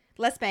banging.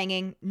 Less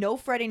banging. No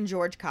Fred and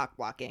George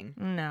cockblocking.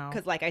 No.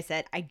 Because like I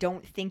said, I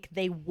don't think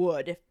they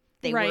would if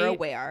they Right. were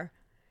aware.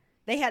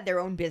 They had their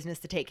own business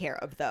to take care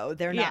of, though.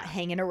 They're not Yeah.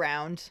 hanging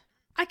around.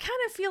 I kind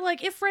of feel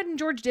like if Fred and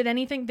George did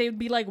anything, they'd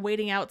be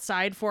waiting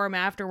outside for him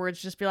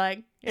afterwards, just be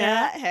like,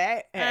 yeah.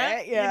 Hey,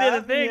 you did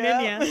a thing,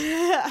 didn't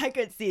you? I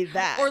could see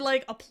that. Or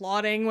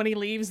applauding when he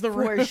leaves the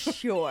room. For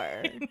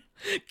sure.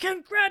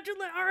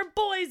 Congratulate our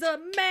boy's a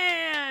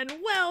man.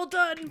 Well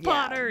done,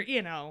 Potter.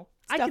 I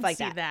Stuff could like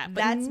see that.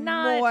 But That's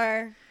not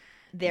more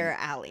their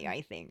alley, I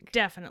think.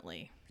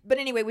 definitely. But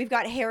anyway, we've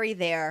got Harry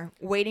there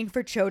waiting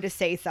for Cho to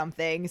say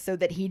something so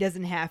that he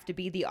doesn't have to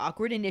be the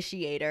awkward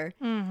initiator.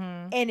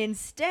 Mm-hmm. And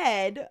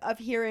instead of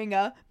hearing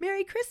a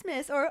Merry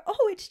Christmas or,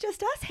 oh, it's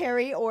just us,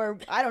 Harry, or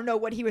I don't know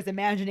what he was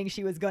imagining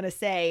she was going to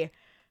say,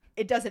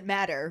 it doesn't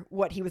matter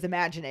what he was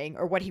imagining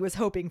or what he was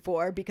hoping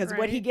for, because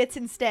what he Right. gets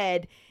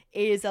instead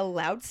is a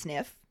loud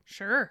sniff.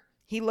 Sure.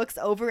 He looks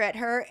over at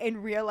her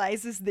and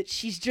realizes that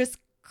she's just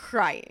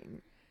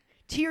crying.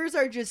 Tears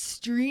are just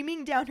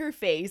streaming down her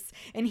face,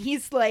 and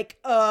he's like,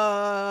 I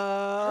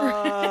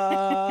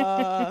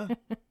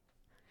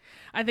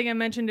think I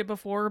mentioned it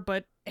before,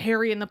 but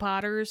Harry and the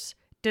Potters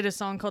did a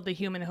song called The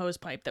Human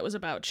Hosepipe that was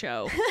about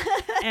Cho.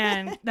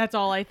 And that's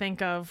all I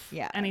think of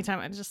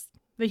anytime. It's just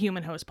the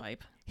human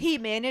hosepipe. He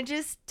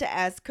manages to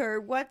ask her,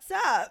 what's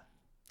up?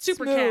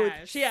 Super Smooth.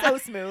 cash. Yeah. So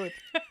smooth.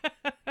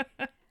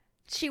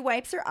 She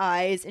wipes her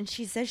eyes and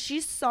she says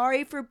she's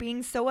sorry for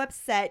being so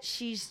upset.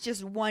 She's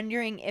just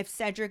wondering if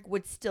Cedric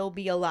would still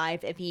be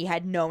alive if he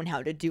had known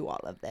how to do all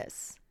of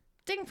this.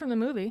 Ding from the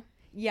movie.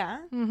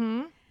 Yeah.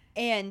 Mm-hmm.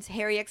 And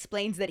Harry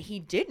explains that he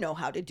did know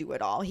how to do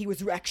it all. He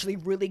was actually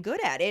really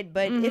good at it,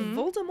 but if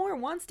Voldemort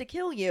wants to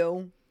kill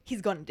you,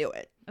 he's going to do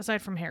it.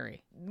 Aside from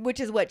Harry. Which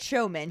is what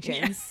Cho mentions.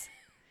 Yes.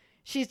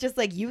 She's just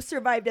like, you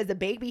survived as a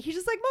baby. He's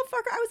just like,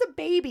 motherfucker, I was a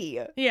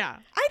baby. Yeah.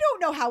 I don't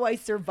know how I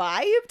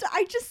survived.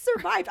 I just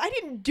survived. I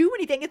didn't do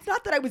anything. It's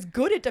not that I was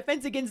good at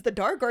Defense Against the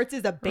Dark Arts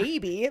as a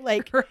baby.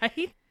 Like,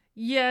 Right?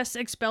 Yes,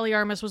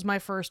 Expelliarmus was my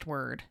first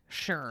word.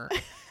 Sure.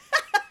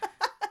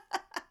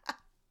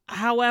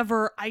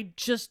 However, I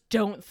just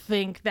don't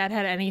think that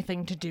had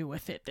anything to do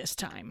with it this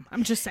time.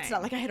 I'm just saying. it's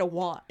not like I had a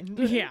wand.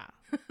 Yeah.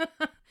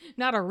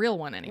 Not a real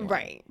one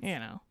anyway.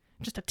 Right.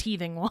 Just a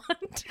teething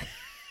wand.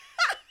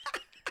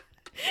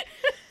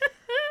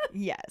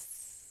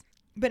 Yes.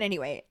 But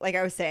anyway, like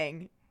I was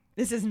saying,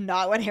 this is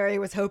not what Harry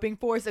was hoping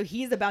for, so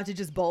he's about to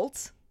just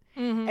bolt.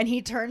 And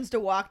he turns to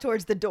walk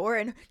towards the door,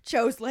 and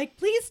Cho's like,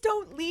 please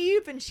don't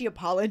leave. And she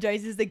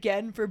apologizes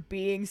again for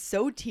being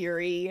so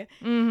teary.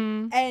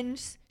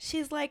 And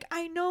she's like,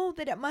 I know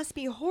that it must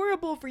be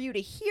horrible for you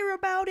to hear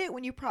about it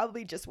when you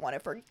probably just want to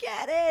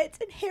forget it.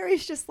 And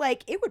Harry's just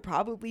like, it would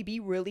probably be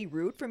really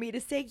rude for me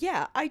to say,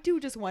 yeah, I do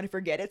just want to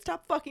forget it.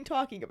 Stop fucking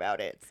talking about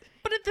it.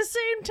 But at the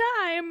same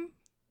time,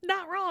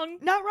 not wrong.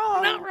 Not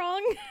wrong. Not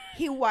wrong.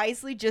 He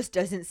wisely just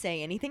doesn't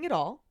say anything at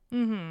all.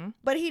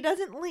 But he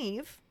doesn't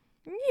leave.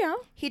 Yeah.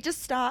 He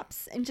just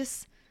stops and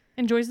just,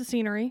 Enjoys the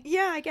scenery.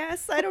 yeah, I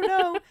guess. I don't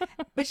know.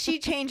 But she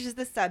changes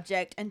the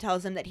subject and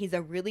tells him that he's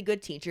a really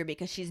good teacher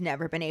because she's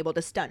never been able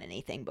to stun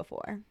anything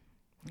before.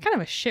 Kind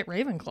of a shit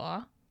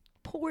Ravenclaw.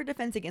 Poor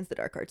Defense Against the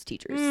Dark Arts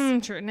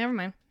teachers. True. Never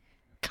mind.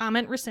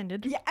 Comment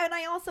rescinded. Yeah, and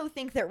I also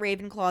think that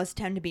Ravenclaws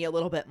tend to be a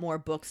little bit more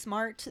book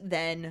smart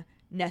than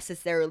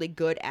necessarily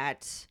good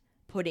at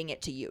putting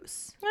it to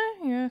use.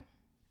 Yeah.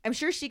 I'm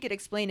sure she could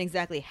explain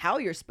exactly how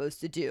you're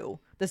supposed to do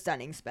the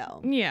stunning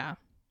spell. Yeah.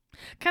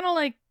 Kind of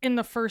like in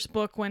the first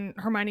book when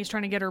Hermione's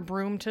trying to get her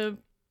broom to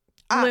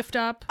Up. lift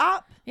up.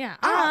 Up, Yeah.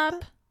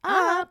 up,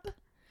 Up.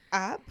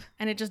 up.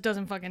 And it just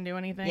doesn't fucking do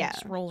anything. Yeah. It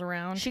just rolls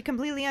around. She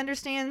completely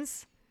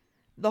understands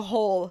the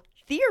whole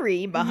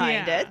theory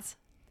behind Yeah. it.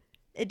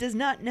 It does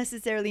not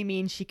necessarily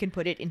mean she can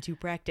put it into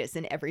practice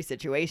in every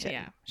situation.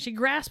 Yeah. She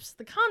grasps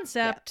the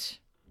concept.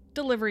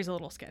 Delivery's a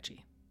little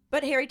sketchy.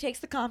 But Harry takes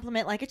the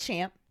compliment like a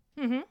champ.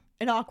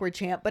 An awkward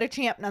champ, but a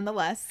champ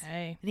nonetheless.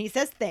 Hey. And he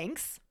says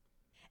thanks.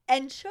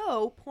 And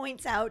Cho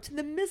points out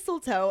the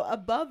mistletoe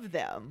above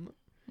them.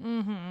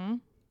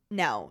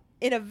 Now,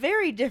 in a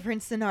very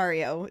different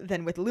scenario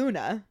than with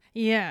Luna,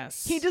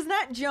 Yes. he does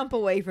not jump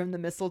away from the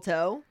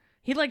mistletoe.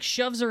 He like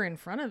shoves her in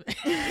front of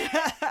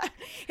it.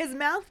 His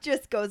mouth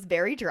just goes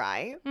very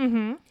dry.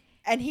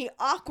 And he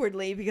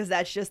awkwardly, because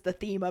that's just the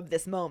theme of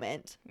this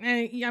moment,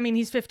 I mean,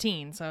 he's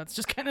 15, so it's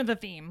just kind of the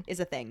theme. is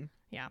a thing.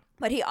 Yeah.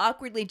 But he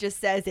awkwardly just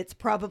says it's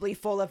probably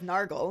full of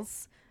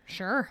nargles,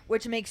 Sure.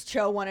 which makes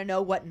Cho want to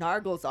know what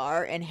nargles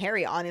are, and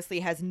Harry honestly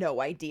has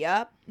no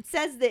idea. It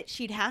says that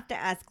she'd have to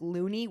ask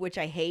Loony, which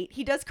I hate.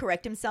 He does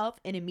correct himself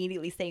and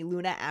immediately say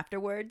Luna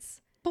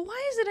afterwards. But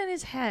why is it in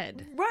his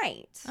head?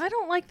 Right. I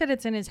don't like that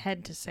it's in his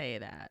head to say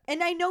that.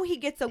 And I know he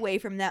gets away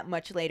from that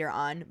much later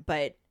on,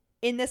 but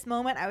in this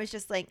moment, I was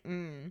just like,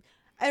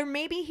 Or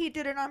maybe he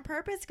did it on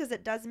purpose because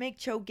it does make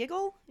Cho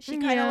giggle. She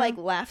kind of Yeah. like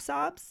laugh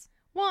sobs.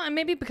 Well, and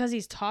maybe because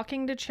he's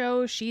talking to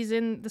Cho, she's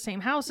in the same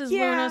house as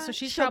Yeah, Luna, so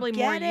she's she'll probably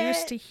more get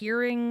used it. to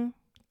hearing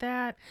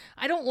that.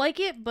 I don't like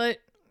it, but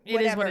it is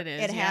Whatever, what it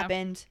is. It yeah.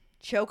 happened.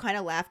 Cho kind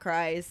of laugh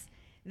cries,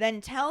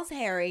 then tells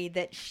Harry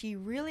that she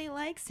really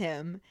likes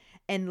him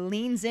and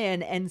leans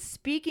in. And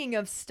speaking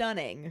of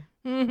stunning,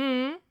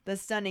 the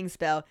stunning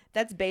spell,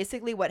 that's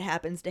basically what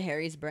happens to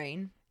Harry's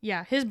brain.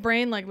 Yeah, his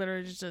brain like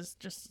literally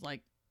just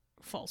like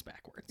falls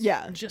backwards.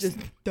 Yeah, Just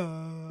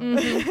duh.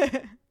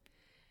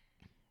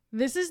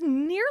 This is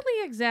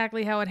nearly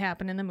exactly how it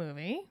happened in the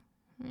movie.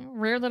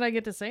 Rare that I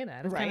get to say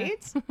that. It's kinda-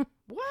 Right?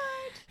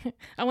 What?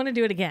 I want to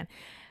do it again.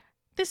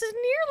 This is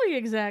nearly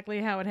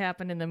exactly how it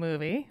happened in the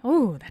movie.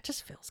 Ooh, that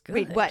just feels good.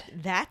 Wait, what?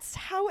 That's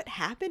how it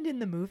happened in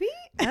the movie?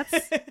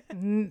 That's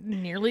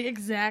nearly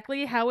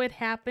exactly how it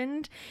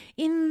happened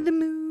in the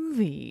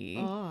movie.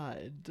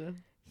 Odd.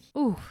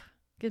 Ooh,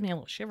 gives me a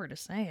little shiver to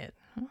say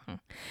it.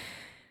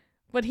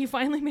 But he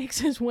finally makes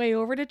his way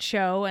over to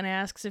Cho and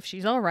asks if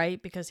she's all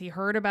right because he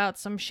heard about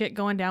some shit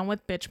going down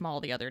with Bitch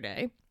Mall the other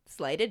day.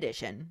 Slight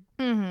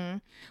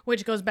addition.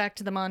 Which goes back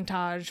to the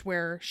montage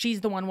where she's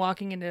the one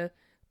walking into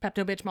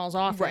Pepto Bitch Mall's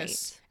office.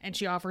 Right. And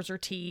she offers her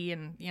tea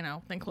and,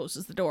 then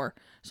closes the door.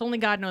 So only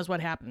God knows what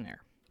happened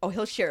there. Oh,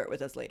 he'll share it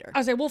with us later.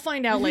 I say we'll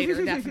find out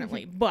later,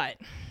 definitely. But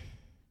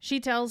she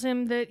tells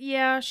him that,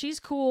 yeah, she's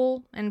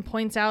cool and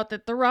points out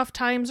that the rough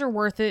times are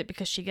worth it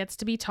because she gets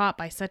to be taught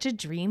by such a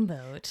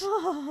dreamboat.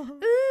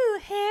 Ooh,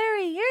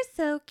 Harry, you're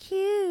so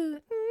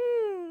cute.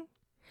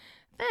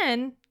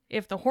 Then,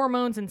 if the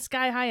hormones and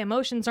sky-high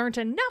emotions aren't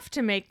enough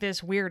to make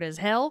this weird as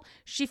hell,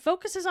 she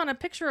focuses on a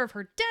picture of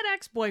her dead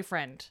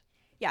ex-boyfriend.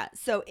 Yeah,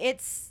 so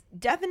it's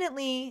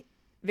definitely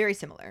very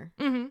similar.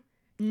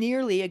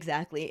 Nearly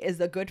exactly is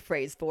a good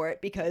phrase for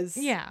it because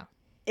Yeah.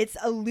 it's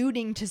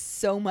alluding to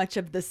so much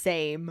of the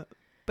same,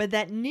 but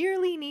that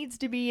nearly needs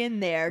to be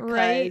in there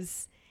Right.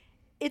 because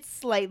it's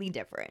slightly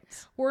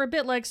different. We're a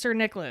bit like Sir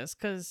Nicholas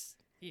because,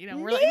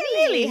 we're like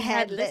Nearly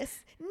headless.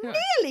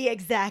 Nearly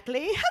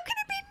exactly. How can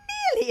it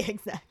be nearly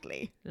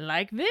exactly?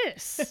 Like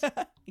this.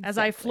 As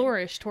I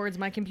flourish towards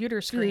my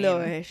computer screen.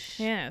 Flourish.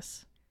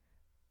 Yes.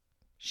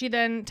 She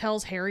then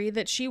tells Harry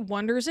that she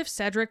wonders if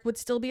Cedric would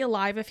still be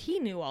alive if he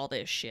knew all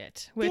this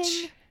shit. Which,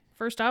 Ding.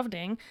 first off,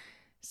 ding.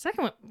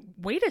 Second one,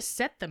 way to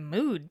set the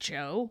mood,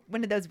 Joe.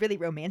 One of those really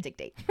romantic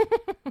dates.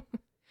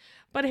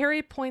 But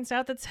Harry points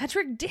out that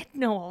Cedric did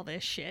know all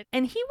this shit,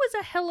 and he was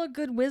a hella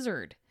good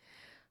wizard.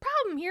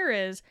 Problem here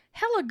is,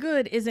 hella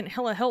good isn't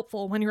hella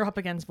helpful when you're up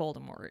against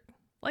Voldemort.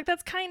 Like,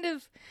 that's kind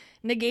of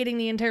negating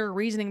the entire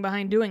reasoning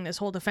behind doing this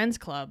whole defense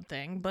club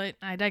thing, but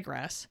I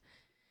digress.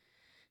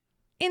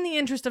 In the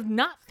interest of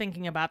not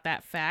thinking about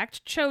that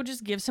fact, Cho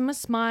just gives him a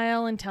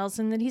smile and tells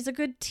him that he's a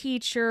good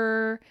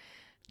teacher.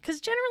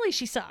 Because generally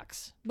she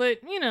sucks. But,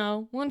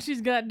 once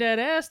she's got dead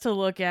ass to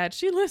look at,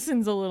 she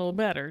listens a little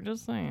better.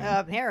 Just saying.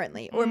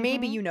 Apparently. Or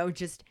maybe,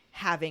 just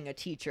having a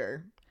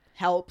teacher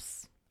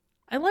helps.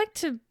 I like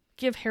to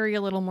give Harry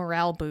a little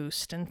morale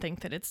boost and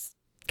think that it's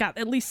got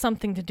at least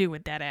something to do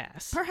with dead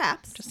ass.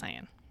 Perhaps. Just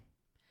saying.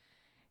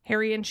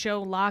 Harry and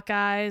Cho lock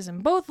eyes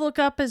and both look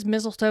up as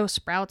mistletoe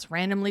sprouts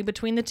randomly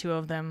between the two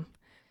of them.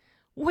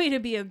 Way to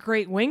be a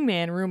great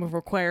wingman, Room of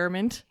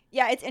Requirement.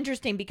 Yeah, it's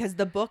interesting because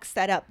the book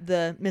set up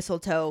the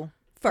mistletoe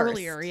first.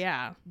 Earlier,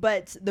 yeah.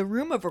 But the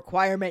Room of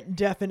Requirement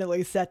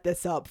definitely set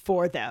this up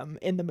for them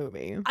in the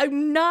movie.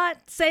 I'm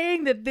not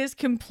saying that this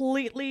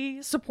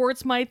completely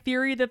supports my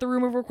theory that the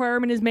Room of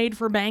Requirement is made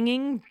for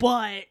banging,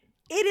 but...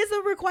 It is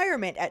a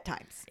requirement at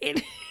times.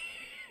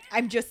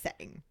 I'm just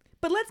saying.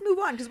 But let's move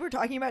on because we're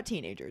talking about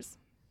teenagers.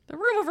 The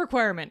Room of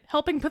Requirement,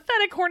 helping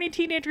pathetic, horny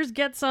teenagers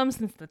get some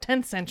since the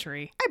 10th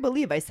century. I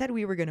believe I said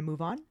we were going to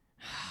move on.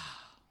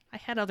 I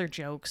had other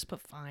jokes,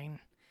 but fine.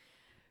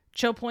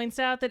 Cho points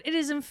out that it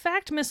is in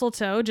fact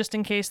mistletoe, just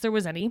in case there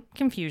was any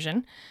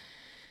confusion.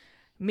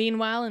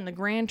 Meanwhile, in the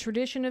grand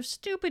tradition of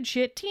stupid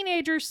shit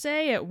teenagers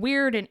say at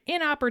weird and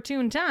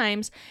inopportune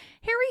times,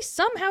 Harry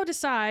somehow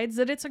decides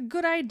that it's a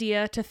good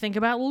idea to think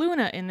about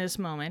Luna in this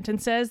moment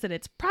and says that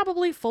it's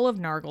probably full of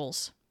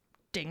nargles.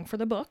 Ding for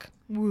the book.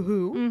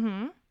 Woohoo.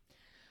 Mm-hmm.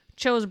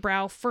 Cho's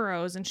brow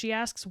furrows and she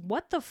asks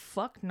what the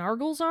fuck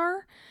nargles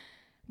are?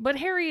 But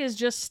Harry is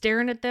just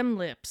staring at them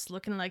lips,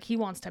 looking like he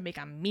wants to make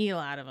a meal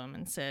out of them,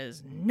 and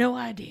says, no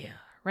idea,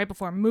 right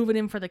before moving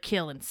in for the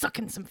kill and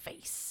sucking some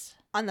face.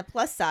 On the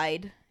plus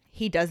side,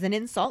 he doesn't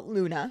insult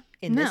Luna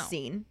in this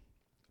scene.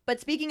 But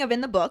speaking of in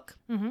the book,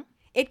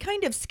 it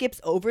kind of skips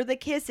over the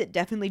kiss. It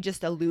definitely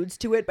just alludes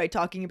to it by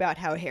talking about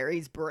how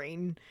Harry's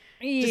brain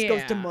just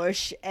goes to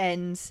mush.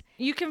 And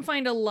you can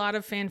find a lot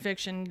of fan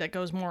fiction that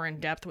goes more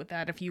in depth with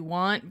that if you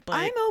want, but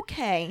I'm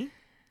okay.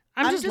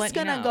 I'm just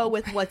going to go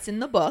with what's in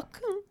the book.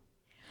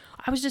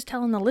 I was just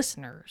telling the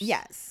listeners.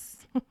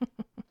 Yes.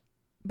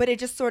 But it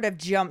just sort of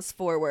jumps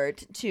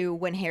forward to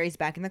when Harry's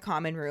back in the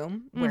common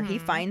room where he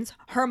finds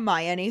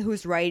Hermione,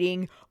 who's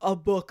writing a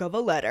book of a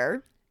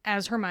letter.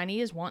 As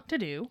Hermione is wont to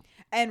do.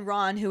 And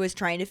Ron, who is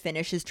trying to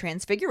finish his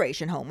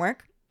Transfiguration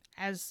homework.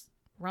 As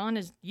Ron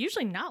is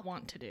usually not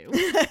wont to do.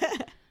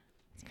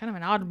 It's kind of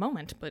an odd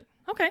moment, but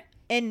okay.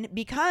 And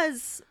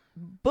because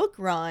book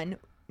Ron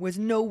was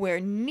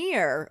nowhere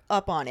near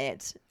up on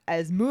it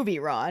as movie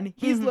Ron,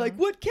 he's like,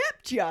 what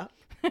kept ya?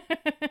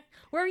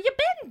 Where you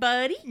been,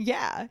 buddy?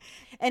 Yeah.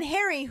 And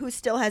Harry, who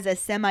still has a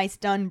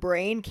semi-stunned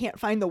brain, can't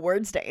find the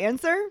words to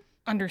answer.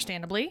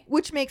 Understandably.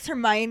 Which makes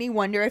Hermione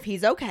wonder if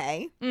he's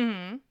okay.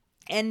 Mm-hmm.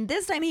 And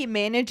this time he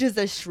manages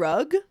a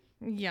shrug.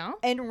 Yeah.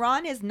 And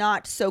Ron is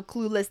not so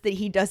clueless that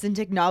he doesn't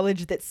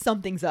acknowledge that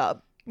something's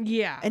up.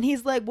 Yeah. And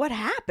he's like, what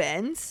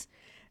happened?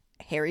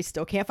 Harry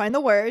still can't find the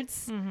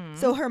words. Mm-hmm.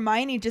 So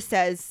Hermione just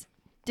says,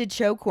 did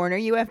Cho corner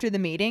you after the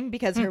meeting?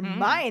 Because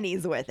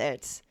Hermione's with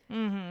it.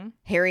 Mm-hmm.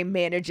 Harry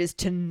manages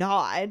to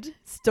nod,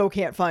 still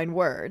can't find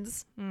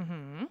words.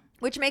 Mm-hmm.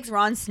 Which makes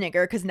Ron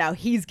snigger because now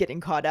he's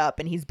getting caught up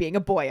and he's being a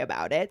boy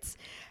about it.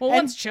 Well,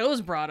 once Cho's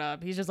brought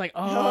up, he's just like,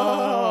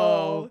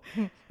 oh,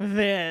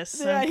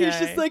 this. Yeah, okay. he's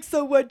just like,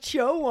 so what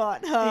Cho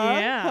want, huh?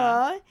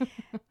 Yeah. Huh?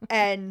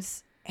 And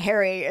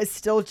Harry is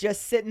still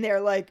just sitting there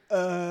like,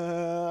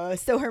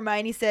 So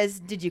Hermione says,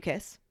 did you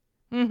kiss?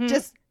 Mm-hmm.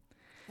 Just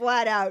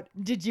flat out,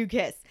 did you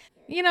kiss?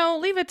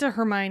 Leave it to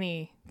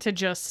Hermione to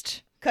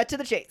just... Cut to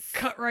the chase.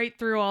 Cut right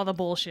through all the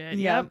bullshit.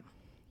 Yep.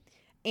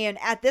 And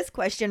at this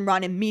question,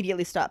 Ron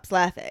immediately stops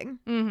laughing.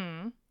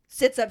 Mm-hmm.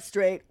 Sits up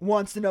straight,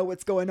 wants to know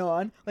what's going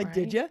on. Like, Right.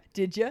 did ya?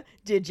 Did ya?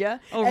 Did ya?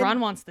 Oh, And- Ron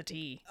wants the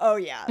tea. Oh,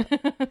 yeah.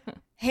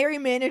 Harry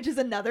manages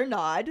another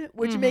nod,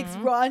 which makes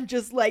Ron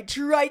just like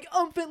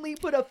triumphantly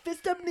put a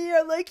fist up in the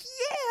air like,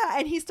 yeah!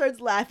 And he starts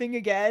laughing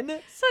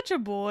again Such a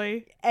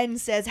boy. and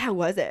says, how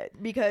was it?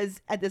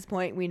 Because at this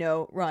point, we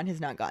know Ron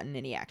has not gotten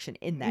any action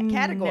in that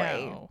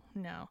category.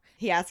 No.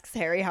 He asks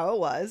Harry how it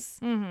was.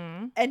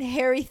 Mm-hmm. And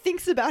Harry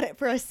thinks about it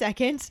for a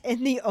second,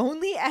 and the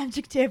only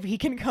adjective he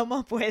can come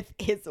up with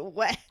is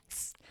wet.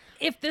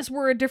 If this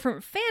were a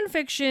different fan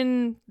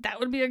fiction, that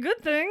would be a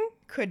good thing.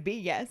 Could be,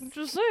 yes.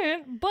 Just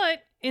saying.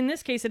 But in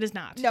this case, it is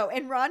not. No,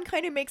 and Ron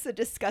kind of makes a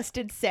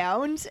disgusted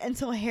sound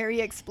until Harry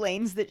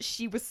explains that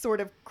she was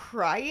sort of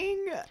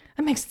crying,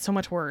 That makes it so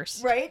much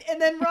worse. right?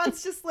 And then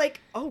Ron's just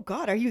like, oh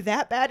God, are you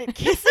that bad at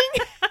kissing?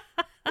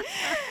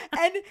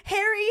 And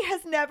Harry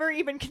has never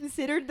even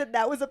considered that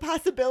that was a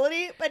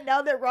possibility, but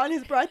now that Ron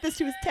has brought this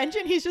to his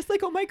attention, he's just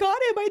like, oh my God,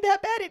 am I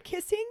that bad at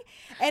kissing?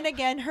 And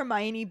again,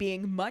 Hermione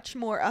being much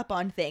more up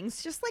on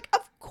things, just like,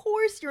 of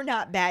course you're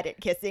not bad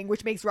at kissing,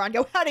 which makes Ron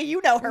go, how do you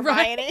know,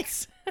 Hermione?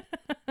 Right.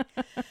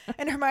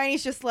 And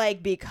Hermione's just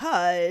like,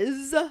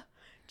 because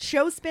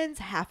Cho spends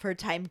half her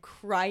time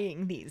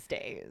crying these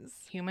days.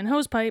 Human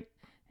hosepipe.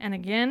 And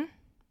again,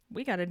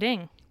 we got a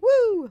ding.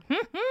 Woo!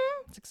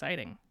 It's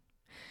exciting.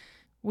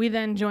 We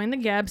then join the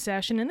gab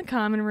session in the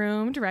common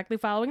room, directly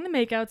following the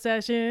makeout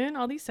session.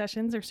 All these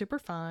sessions are super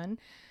fun.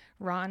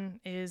 Ron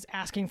is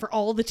asking for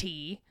all the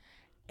tea,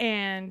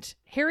 and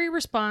Harry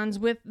responds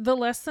with the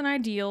less than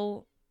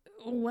ideal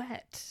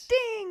wet.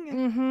 Ding!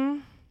 Mm-hmm.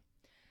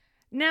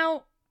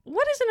 Now,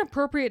 what is an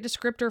appropriate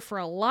descriptor for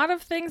a lot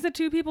of things that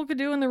two people could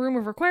do in the room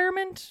of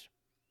requirement?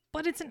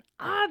 But it's an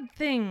odd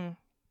thing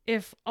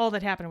if all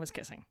that happened was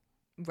kissing.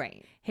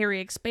 Right. Harry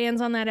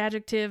expands on that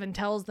adjective and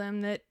tells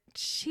them that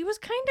she was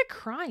kind of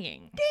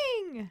crying.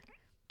 Ding!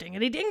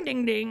 Dingity ding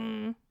ding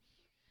ding.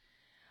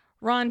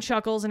 Ron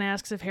chuckles and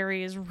asks if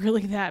Harry is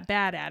really that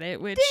bad at it,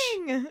 which...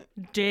 Ding!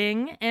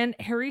 Ding. And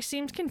Harry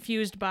seems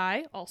confused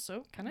by,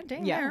 also kind of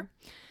ding there.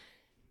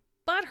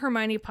 But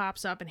Hermione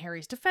pops up in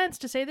Harry's defense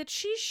to say that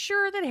she's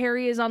sure that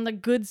Harry is on the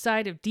good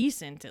side of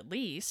decent, at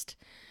least.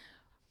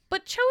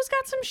 But Cho's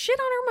got some shit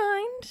on her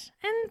mind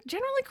and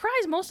generally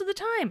cries most of the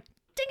time.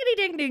 Dingity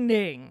ding ding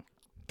ding.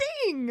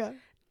 Ding!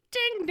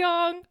 Ding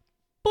dong.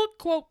 Book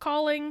quote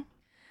calling.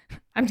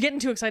 I'm getting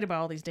too excited by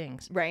all these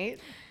dings. Right?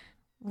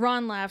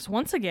 Ron laughs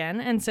once again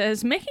and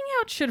says making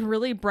out should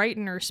really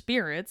brighten her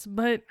spirits,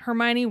 but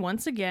Hermione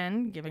once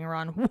again, giving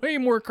Ron way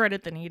more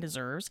credit than he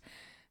deserves,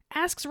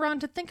 asks Ron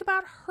to think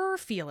about her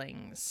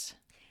feelings.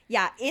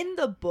 Yeah, in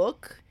the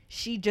book,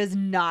 she does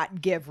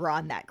not give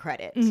Ron that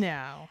credit.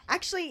 No.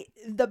 Actually,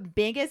 the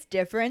biggest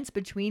difference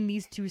between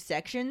these two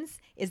sections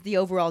is the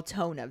overall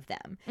tone of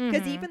them.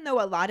 Because even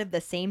though a lot of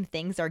the same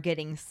things are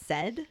getting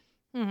said,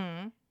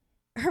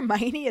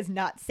 Hermione is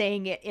not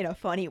saying it in a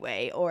funny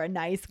way or a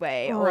nice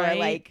way or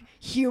like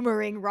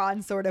humoring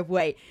Ron sort of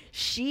way.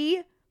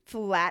 She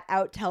flat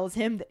out tells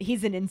him that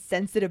he's an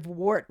insensitive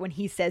wart when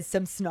he says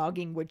some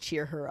snogging would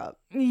cheer her up.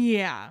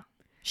 Yeah.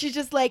 She's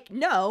just like,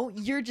 no,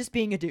 you're just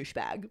being a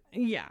douchebag.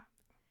 Yeah.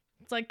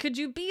 It's like, could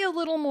you be a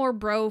little more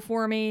bro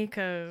for me?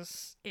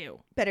 Because, ew.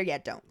 Better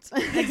yet, don't.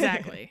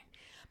 Exactly.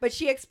 But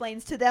she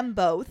explains to them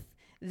both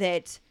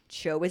that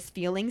Cho is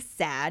feeling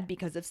sad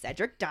because of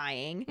Cedric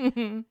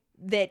dying,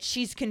 that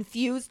she's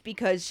confused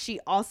because she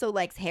also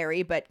likes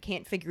Harry but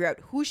can't figure out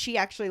who she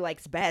actually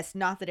likes best.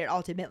 Not that it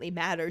ultimately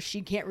matters.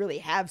 She can't really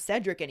have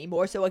Cedric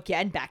anymore. So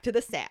again, back to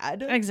the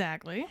sad.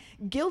 Exactly.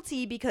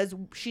 Guilty because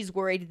she's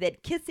worried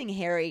that kissing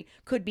Harry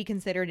could be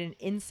considered an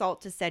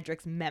insult to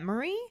Cedric's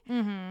memory,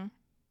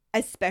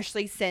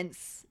 especially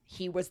since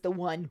he was the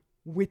one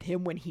with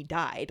him when he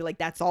died. Like,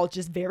 that's all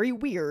just very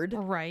weird.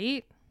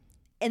 Right.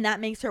 And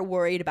that makes her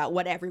worried about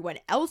what everyone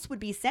else would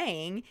be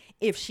saying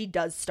if she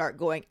does start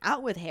going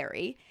out with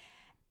Harry.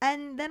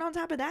 And then on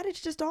top of that, it's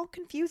just all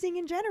confusing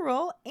in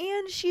general.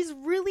 And she's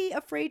really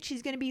afraid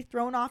she's going to be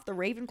thrown off the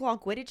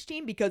Ravenclaw Quidditch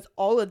team because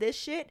all of this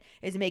shit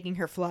is making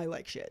her fly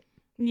like shit.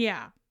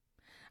 Yeah.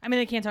 I mean,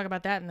 they can't talk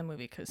about that in the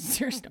movie because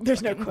there's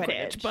no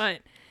Quidditch.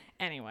 But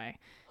anyway.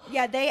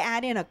 Yeah, they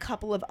add in a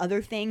couple of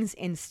other things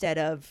instead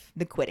of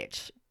the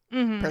Quidditch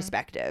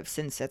perspective,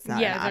 since it's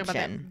not an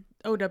option.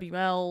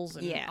 OWLs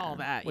and all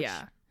that,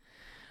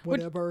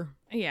 Whatever.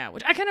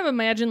 Which I kind of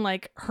imagine,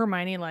 like,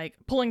 Hermione, like,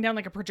 pulling down,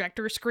 like, a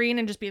projector screen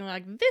and just being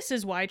like, this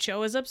is why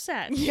Cho is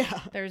upset. Yeah.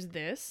 There's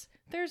this,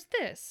 there's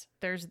this,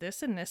 there's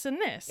this and this and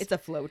this. It's a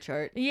flow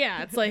chart.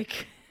 Yeah, it's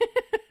like...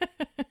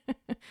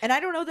 And I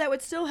don't know that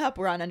would still help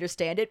Ron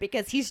understand it,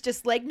 because he's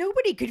just like,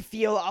 nobody could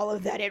feel all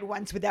of that at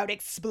once without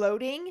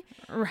exploding.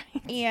 Right.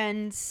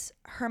 And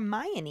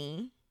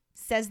Hermione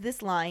says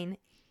this line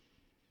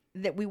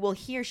that we will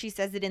hear. She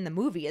says it in the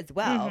movie as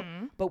well.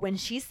 But when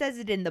she says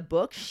it in the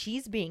book,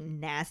 she's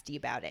being nasty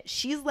about it.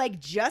 She's like,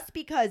 just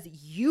because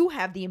you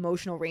have the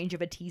emotional range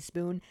of a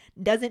teaspoon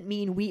doesn't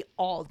mean we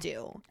all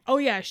do. Oh,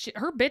 yeah.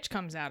 Her bitch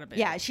comes out of it.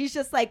 Yeah, she's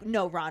just like,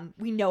 no, Ron,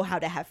 we know how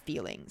to have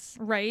feelings.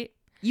 Right.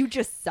 You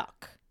just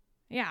suck.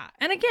 Yeah.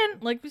 And again,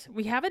 like,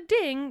 we have a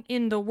ding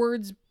in the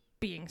words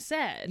being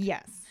said.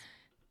 Yes.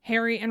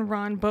 Harry and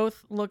Ron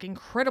both look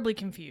incredibly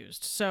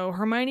confused, so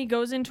Hermione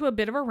goes into a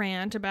bit of a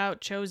rant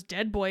about Cho's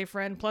dead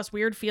boyfriend, plus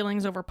weird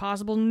feelings over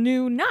possible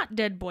new not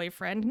dead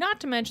boyfriend, not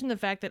to mention the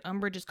fact that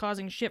Umbridge is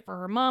causing shit for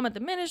her mom at the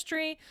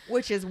Ministry.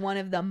 Which is one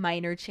of the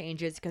minor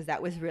changes, because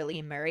that was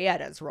really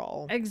Marietta's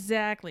role.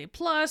 Exactly.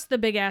 Plus the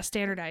big-ass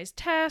standardized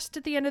test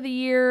at the end of the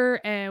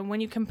year, and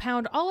when you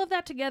compound all of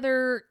that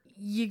together,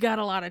 you got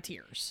a lot of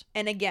tears.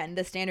 And again,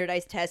 the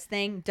standardized test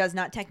thing does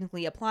not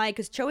technically apply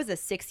because Cho is a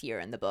 6th year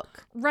in the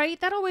book. Right?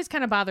 That always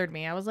kind of bothered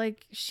me. I was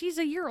like, she's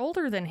a year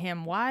older than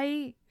him.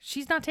 Why?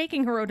 She's not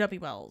taking her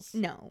OWLs.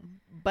 No.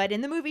 But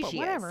in the movie, she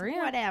whatever, is.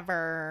 Yeah.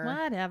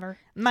 Whatever.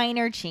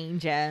 Minor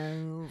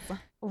changes.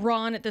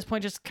 Ron at this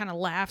point just kind of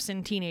laughs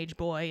in teenage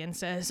boy and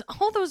says,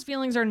 all those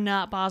feelings are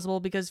not possible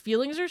because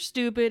feelings are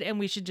stupid and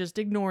we should just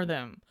ignore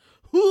them.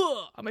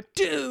 I'm a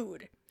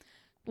dude.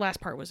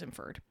 Last part was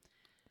inferred.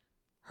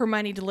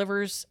 Hermione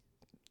delivers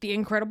the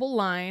incredible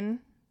line,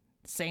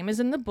 same as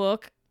in the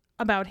book,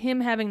 about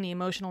him having the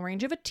emotional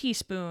range of a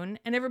teaspoon,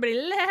 and everybody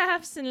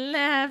laughs and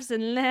laughs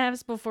and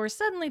laughs before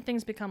suddenly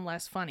things become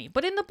less funny.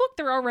 But in the book,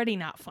 they're already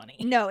not funny.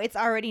 No, it's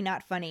already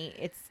not funny.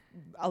 It's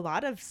a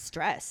lot of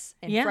stress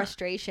and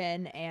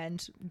frustration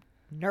and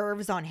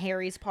nerves on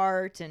Harry's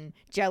part and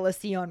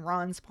jealousy on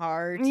Ron's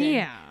part. And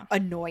Yeah.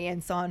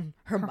 annoyance on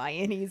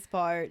Hermione's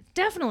part.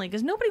 Definitely,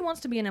 because nobody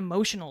wants to be an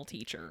emotional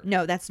teacher.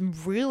 No, that's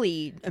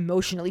really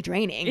emotionally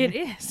draining. It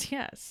is,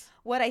 yes.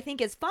 What I think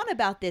is fun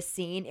about this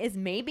scene is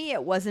maybe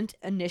it wasn't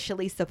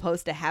initially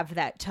supposed to have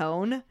that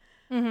tone,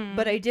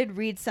 but I did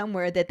read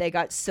somewhere that they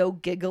got so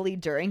giggly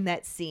during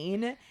that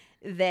scene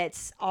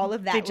that all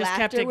of that They just kept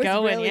laughter it was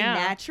going, really yeah.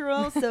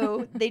 natural.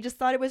 So they just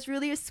thought it was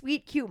really a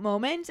sweet, cute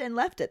moment and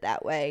left it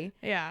that way.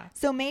 Yeah.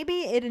 So maybe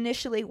it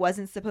initially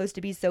wasn't supposed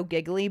to be so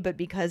giggly, but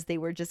because they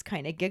were just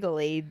kind of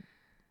giggly,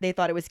 they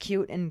thought it was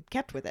cute and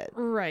kept with it.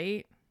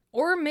 Right.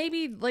 Or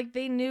maybe like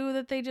they knew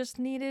that they just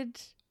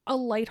needed a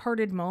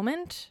lighthearted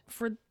moment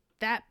for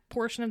that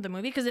portion of the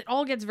movie because it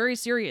all gets very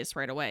serious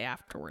right away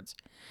afterwards.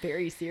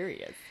 Very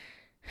serious.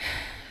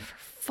 For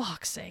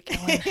fuck's sake,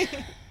 Ellen.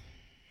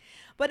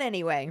 But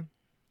anyway,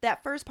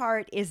 that first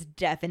part is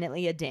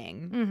definitely a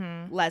ding.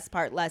 Mm-hmm. Less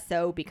part, less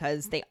so,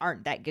 because they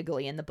aren't that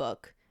giggly in the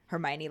book.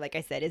 Hermione, like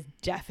I said, is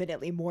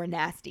definitely more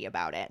nasty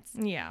about it.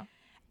 Yeah.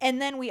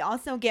 And then we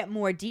also get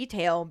more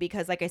detail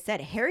because, like I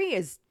said, Harry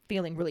is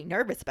feeling really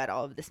nervous about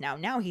all of this now.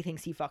 Now he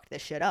thinks he fucked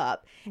this shit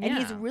up. And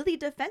he's Yeah. really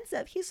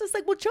defensive. He's just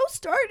like, well, Jo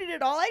started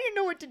it all. I didn't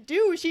know what to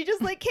do. She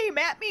just like came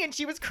at me and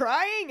she was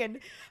crying. And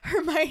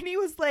Hermione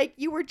was like,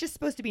 you were just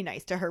supposed to be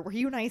nice to her. Were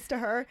you nice to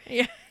her? Yeah.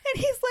 And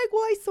he's like,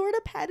 well, I sort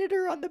of patted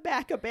her on the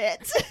back a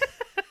bit.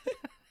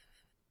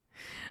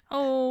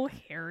 Oh,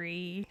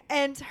 Harry.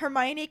 And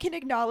Hermione can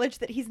acknowledge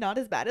that he's not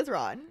as bad as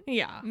Ron.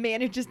 Yeah.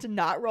 Manages to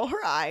not roll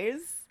her eyes.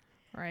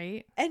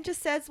 Right. And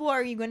just says, well,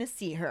 are you going to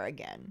see her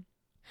again?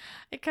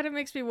 It kind of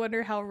makes me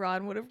wonder how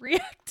Ron would have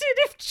reacted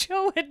if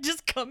Jo had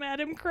just come at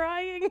him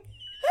crying.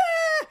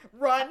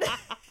 Run.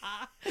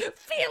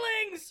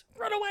 Feelings!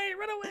 Run away,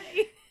 run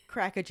away.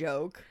 Crack a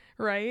joke.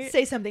 Right?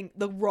 Say something,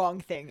 the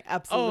wrong thing.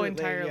 Absolutely. Oh,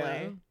 entirely.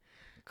 Yeah.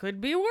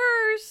 Could be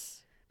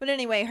worse. But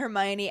anyway,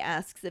 Hermione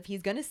asks if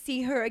he's going to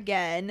see her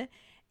again.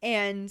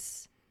 And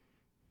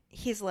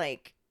he's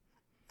like,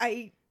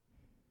 I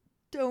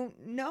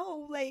don't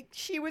know. Like,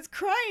 she was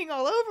crying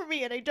all over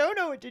me and I don't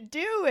know what to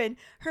do. And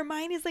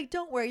Hermione's like,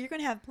 don't worry, you're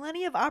going to have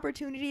plenty of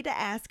opportunity to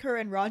ask her.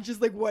 And Ron's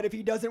just like, what if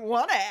he doesn't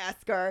want to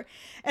ask her?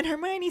 And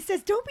Hermione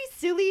says, don't be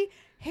silly.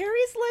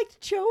 Harry's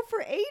liked Jo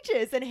for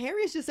ages. And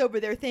Harry's just over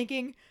there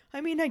thinking, I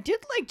mean, I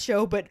did like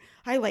Jo, but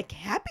I like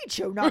happy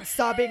Jo, not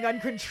sobbing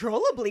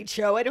uncontrollably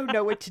Jo. I don't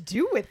know what to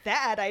do with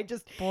that. I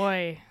just...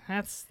 Boy,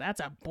 that's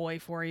a boy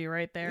for you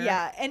right there.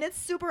 Yeah, and it's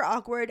super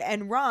awkward.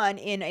 And Ron,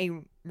 in a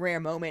rare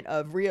moment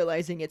of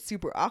realizing it's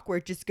super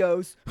awkward, just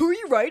goes, who are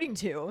you writing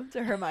to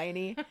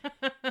Hermione.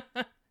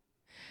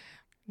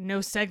 No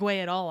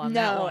segue at all on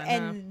that No, one.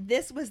 and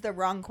this was the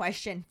wrong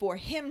question for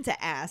him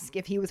to ask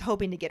if he was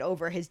hoping to get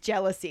over his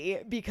jealousy,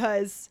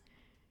 because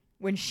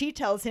when she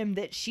tells him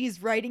that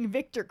she's writing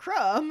Victor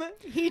Crumb,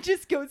 he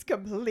just goes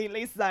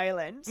completely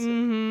silent.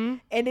 Mm-hmm.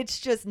 And it's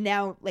just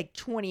now like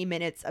 20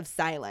 minutes of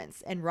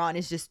silence. And Ron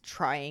is just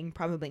trying,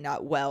 probably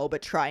not well,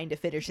 but trying to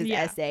finish his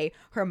Yeah. essay.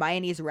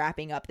 Hermione's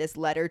wrapping up this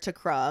letter to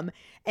Crumb.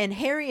 And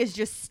Harry is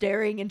just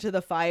staring into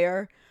the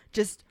fire,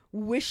 just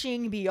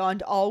wishing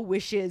beyond all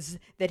wishes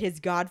that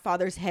his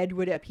godfather's head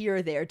would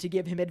appear there to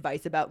give him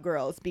advice about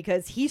girls,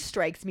 because he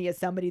strikes me as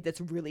somebody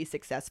that's really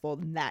successful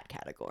in that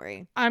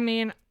category. I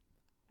mean,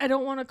 I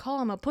don't want to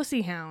call him a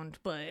pussy hound,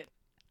 but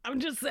I'm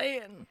just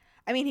saying.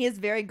 I mean, he is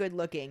very good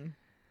looking,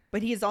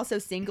 but he is also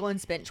single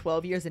and spent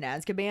 12 years in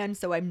Azkaban,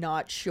 so I'm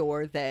not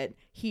sure that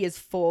he is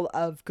full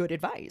of good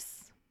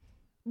advice.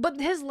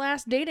 But his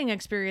last dating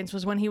experience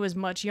was when he was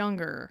much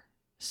younger.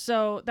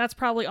 So that's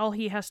probably all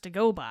he has to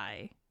go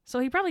by. So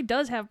he probably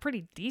does have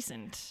pretty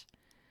decent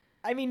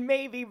I mean,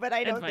 maybe, but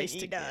I don't think advice he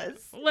to does.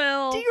 give.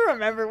 Well, Do you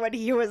remember what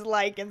he was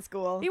like in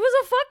school? he was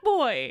a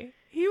fuckboy.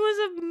 He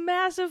was a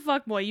massive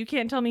fuckboy. You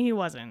can't tell me he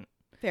wasn't.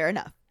 Fair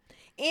enough.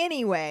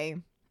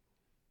 Anyway,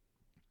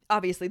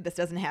 obviously this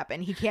doesn't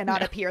happen. He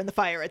cannot appear in the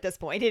fire at this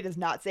point. It is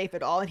not safe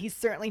at all, and he's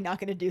certainly not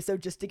going to do so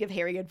just to give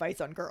Harry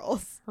advice on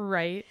girls.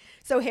 Right.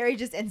 So Harry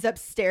just ends up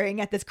staring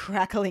at this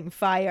crackling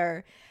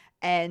fire,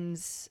 and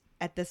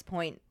at this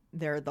point,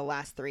 they're the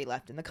last three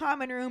left in the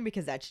common room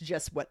because that's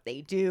just what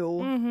they do.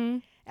 Mm-hmm.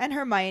 And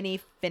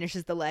Hermione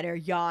finishes the letter,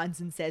 yawns,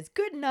 and says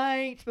good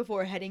night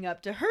before heading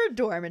up to her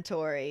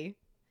dormitory.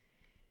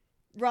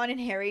 Ron and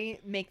Harry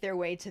make their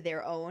way to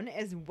their own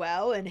as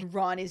well, and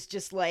Ron is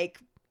just like,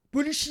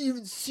 what is she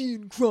even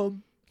seeing,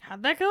 Crumb?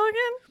 How'd that go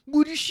again?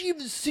 What is she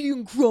even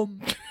seeing,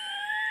 Crumb?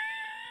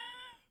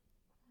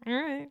 All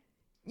right.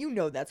 You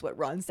know that's what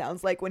Ron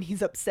sounds like when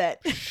he's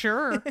upset.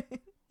 Sure.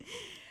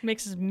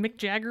 Makes his Mick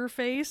Jagger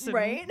face. And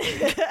Right?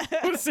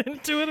 puts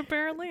into it,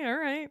 apparently. All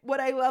right. What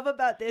I love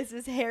about this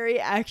is Harry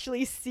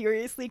actually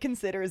seriously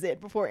considers it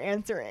before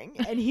answering.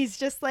 And he's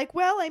just like,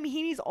 well, I mean,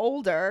 he's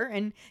older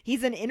and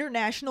he's an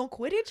international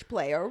Quidditch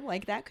player.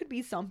 Like, that could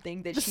be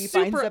something that The she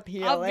finds super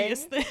appealing.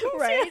 obvious things,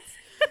 Right?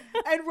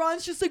 And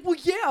Ron's just like, well,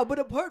 yeah, but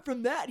apart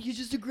from that, he's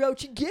just a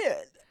grouchy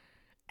kid.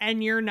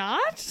 And you're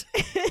not?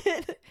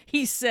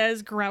 He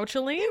says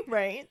grouchily.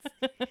 Right?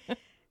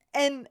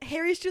 And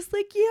Harry's just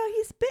like, yeah,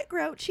 he's a bit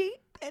grouchy.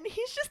 And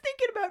he's just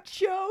thinking about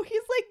Cho.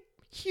 He's like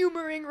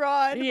humoring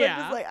Ron, but Yeah.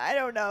 just like, I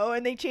don't know.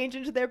 And they change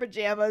into their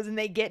pajamas and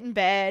they get in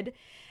bed.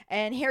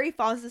 And Harry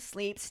falls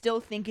asleep, still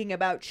thinking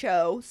about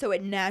Cho. So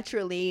it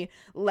naturally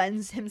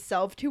lends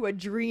himself to a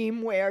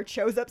dream where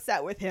Cho's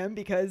upset with him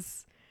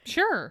because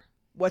Sure.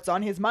 what's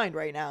on his mind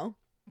right now?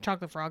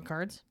 Chocolate frog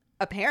cards.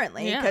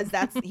 Apparently, Yeah.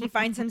 because he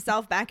finds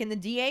himself back in the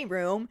DA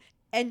room,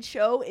 and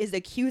Cho is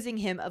accusing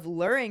him of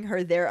luring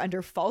her there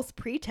under false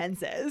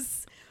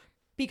pretenses.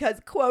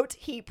 Because, quote,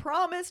 he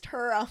promised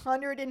her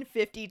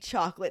 150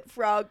 chocolate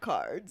frog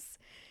cards.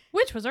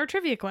 Which was our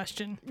trivia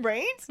question.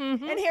 Right?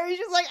 Mhm. And Harry's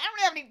just like, I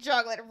don't have any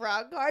chocolate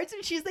frog cards.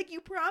 And she's like,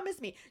 you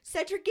promised me.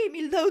 Cedric gave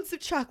me loads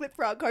of chocolate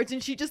frog cards.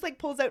 And she just like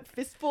pulls out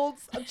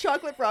fistfuls of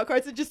chocolate frog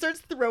cards and just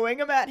starts throwing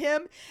them at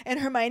him.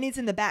 And Hermione's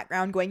in the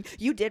background going,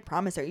 you did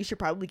promise her. You should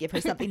probably give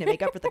her something to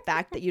make up for the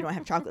fact that you don't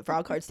have chocolate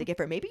frog cards to give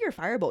her. Maybe your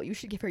firebolt. You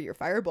should give her your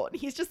firebolt. And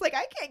he's just like,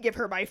 I can't give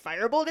her my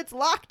firebolt. It's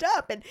locked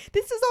up. And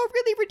this is all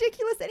really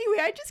ridiculous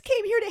anyway. I just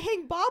came here to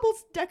hang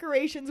baubles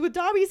decorations with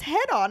Dobby's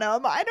head on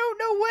them. I don't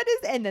know what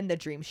is. And then the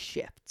dream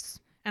shifts.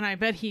 And I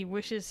bet he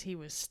wishes he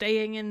was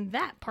staying in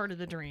that part of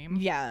the dream.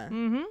 Yeah.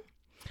 Mm-hmm.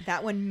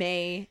 That one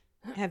may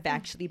have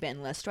actually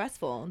been less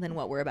stressful than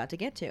what we're about to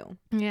get to.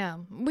 Yeah.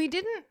 We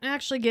didn't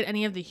actually get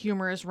any of the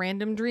humorous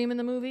random dream in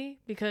the movie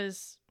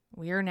because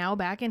we are now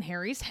back in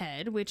Harry's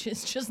head, which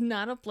is just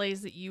not a place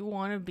that you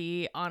want to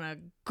be on a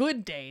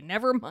good day.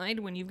 Never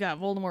mind when you've got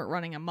Voldemort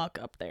running amok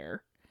up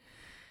there.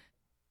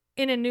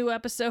 In a new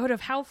episode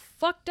of How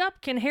Fucked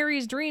Up Can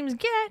Harry's Dreams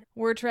Get,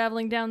 we're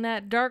traveling down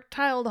that dark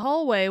tiled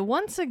hallway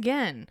once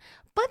again.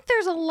 But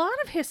there's a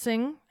lot of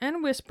hissing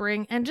and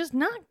whispering and just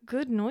not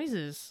good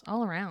noises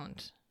all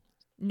around.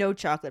 No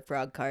chocolate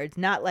frog cards.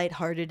 Not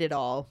lighthearted at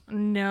all.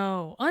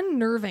 No,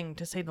 unnerving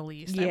to say the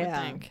least, I would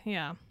Yeah. think.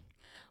 Yeah.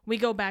 We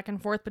go back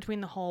and forth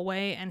between the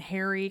hallway and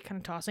Harry kind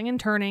of tossing and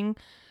turning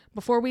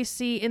before we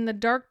see in the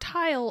dark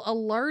tile a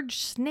large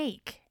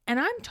snake. And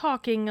I'm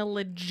talking a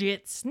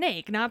legit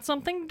snake, not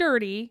something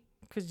dirty,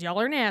 because y'all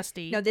are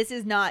nasty. No, this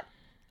is not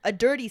a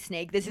dirty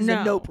snake. This is a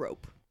No. nope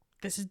rope.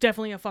 This is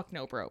definitely a fuck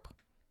nope rope.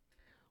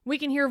 We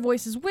can hear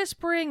voices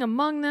whispering.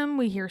 Among them,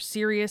 we hear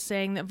Sirius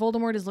saying that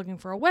Voldemort is looking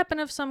for a weapon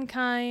of some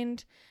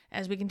kind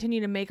as we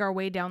continue to make our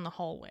way down the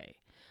hallway.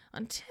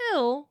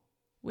 Until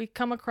we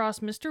come across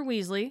Mr.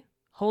 Weasley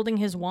holding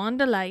his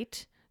wand of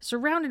light,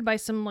 surrounded by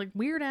some like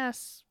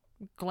weird-ass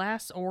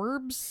glass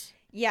orbs.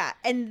 Yeah,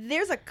 and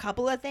there's a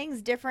couple of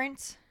things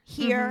different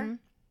here. Mhm.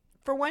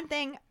 For one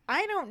thing,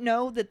 I don't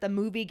know that the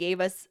movie gave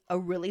us a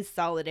really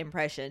solid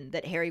impression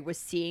that Harry was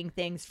seeing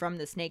things from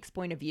the snake's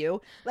point of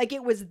view. Like,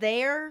 it was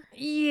there,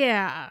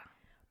 Yeah.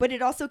 but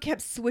it also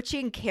kept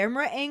switching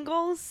camera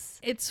angles.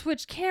 It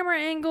switched camera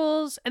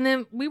angles, and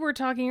then we were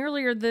talking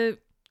earlier, the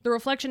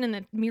reflection in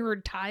the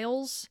mirrored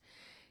tiles,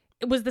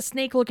 it was the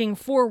snake looking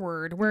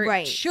forward, where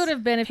Right. it should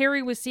have been, if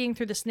Harry was seeing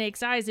through the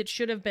snake's eyes, it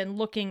should have been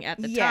looking at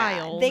the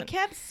tile. They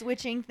kept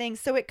switching things,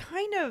 so it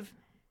kind of,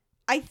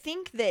 I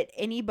think that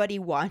anybody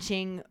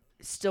watching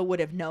still would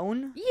have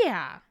known,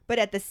 Yeah. but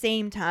at the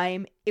same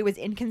time, it was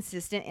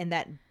inconsistent and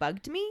that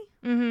bugged me.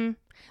 Mm-hmm.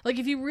 Like,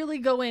 if you really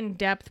go in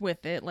depth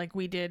with it, like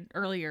we did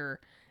earlier,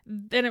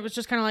 then it was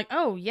just kind of like,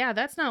 oh, yeah,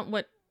 that's not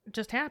what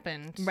just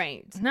happened.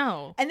 Right.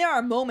 No. And there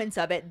are moments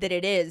of it that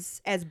it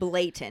is as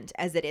blatant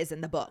as it is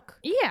in the book.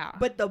 Yeah.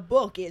 But the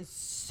book is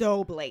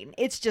so blatant.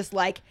 It's just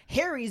like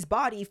Harry's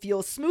body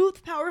feels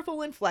smooth,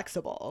 powerful, and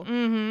flexible.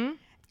 Mm-hmm.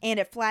 And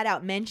it flat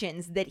out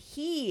mentions that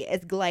he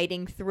is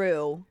gliding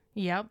through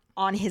Yep.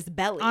 on his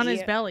belly. On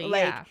his belly,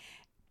 Like, yeah.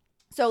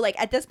 So, like,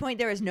 at this point,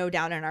 there is no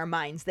doubt in our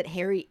minds that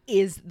Harry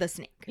is the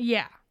snake.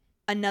 Yeah.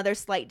 Another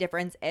slight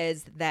difference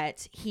is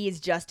that he's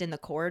just in the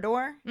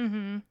corridor,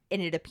 Mm-hmm.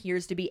 and it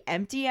appears to be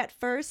empty at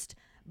first,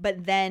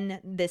 but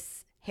then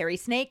this Harry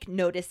snake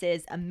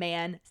notices a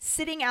man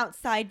sitting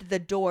outside the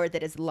door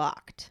that is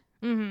locked,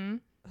 Mm-hmm.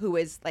 who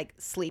is, like,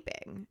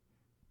 sleeping.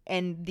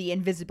 And the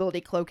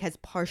invisibility cloak has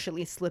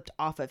partially slipped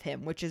off of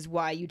him, which is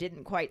why you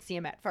didn't quite see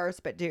him at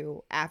first, but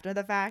do after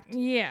the fact.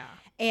 Yeah.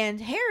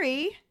 And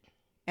Harry,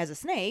 as a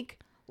snake,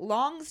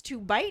 longs to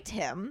bite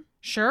him.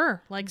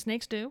 Sure. Like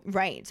snakes do.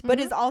 Right. But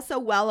is also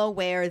well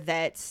aware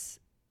that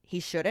he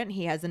shouldn't.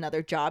 He has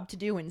another job to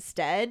do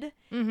instead.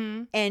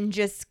 Mm-hmm. And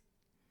just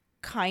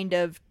kind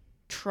of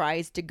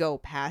tries to go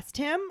past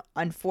him.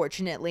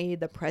 Unfortunately,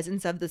 the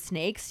presence of the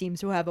snake seems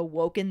to have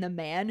awoken the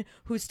man,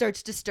 who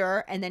starts to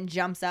stir and then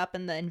jumps up,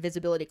 and the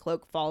invisibility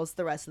cloak falls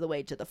the rest of the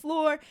way to the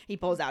floor. He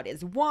pulls out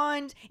his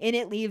wand, and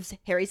it leaves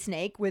Harry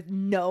Snake with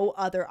no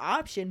other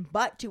option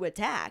but to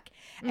attack.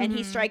 And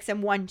he strikes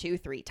him 1, 2,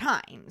 3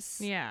 times,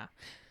 Yeah.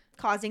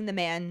 causing the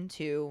man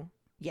to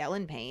yell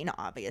in pain.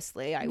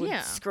 Obviously, I would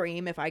Yeah.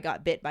 scream if I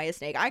got bit by a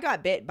snake. I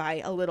got bit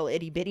by a little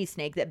itty bitty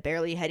snake that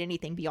barely had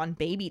anything beyond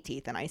baby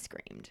teeth, and I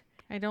screamed.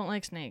 I don't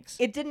like snakes.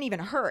 It didn't even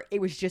hurt.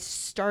 It was just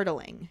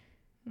startling,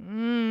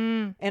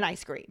 Mm. and I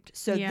screamed.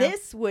 So Yeah.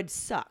 this would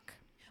suck.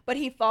 But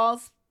he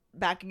falls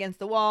back against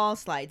the wall,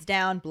 slides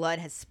down. Blood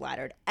has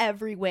splattered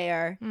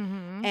everywhere,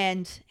 Mm-hmm.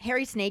 and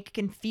Harry Snake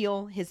can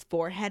feel his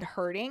forehead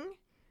hurting,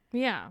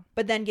 Yeah.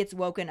 but then gets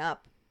woken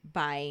up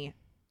by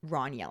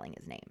Ron yelling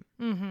his name.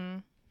 Mm-hmm.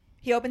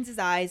 He opens his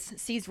eyes,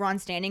 sees Ron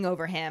standing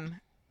over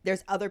him.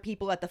 There's other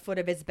people at the foot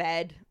of his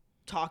bed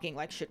talking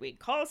like, should we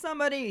call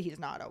somebody? He's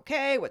not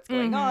okay. What's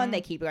going on?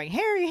 They keep going,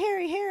 Harry,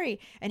 Harry, Harry.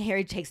 And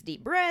Harry takes a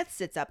deep breath,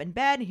 sits up in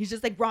bed, and he's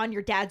just like, Ron,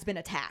 your dad's been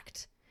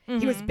attacked.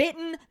 He was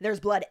bitten.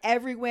 There's blood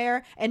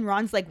everywhere. And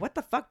Ron's like, what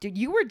the fuck, dude?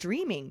 You were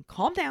dreaming.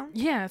 Calm down.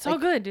 Yeah, it's all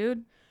good,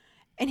 dude.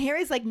 And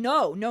Harry's like,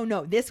 no.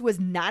 This was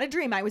not a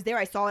dream. I was there.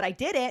 I saw it. I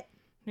did it.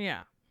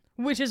 Yeah.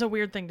 Which is a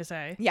weird thing to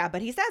say. Yeah,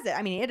 but he says it.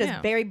 I mean, it is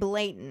very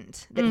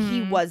blatant that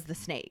he was the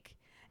snake.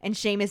 And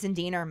Seamus and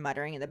Dean are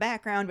muttering in the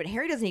background, but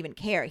Harry doesn't even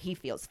care. He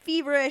feels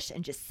feverish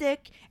and just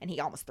sick, and he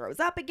almost throws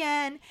up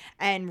again.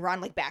 And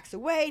Ron like backs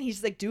away, and he's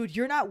just like, dude,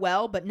 you're not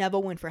well, but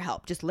Neville went for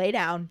help. Just lay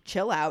down,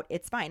 chill out.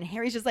 It's fine. And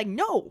Harry's just like,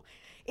 no,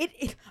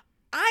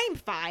 I'm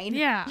fine.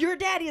 Yeah. Your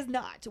dad is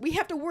not. We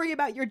have to worry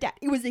about your dad.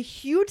 It was a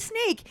huge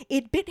snake.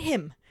 It bit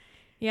him.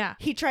 Yeah.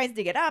 He tries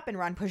to get up, and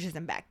Ron pushes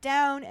him back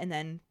down. And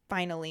then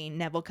finally,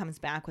 Neville comes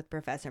back with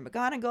Professor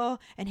McGonagall,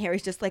 and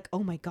Harry's just like,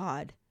 oh my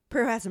God.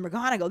 Professor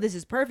McGonagall, this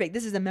is perfect.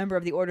 This is a member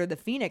of the Order of the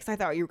Phoenix. I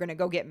thought you were going to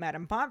go get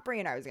Madame Pomfrey,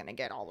 and I was going to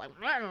get all like,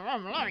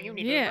 you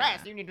need to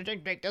rest. You need to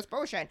take this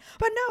potion.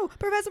 But no,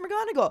 Professor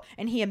McGonagall.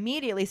 And he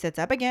immediately sits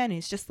up again.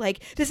 He's just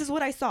like, this is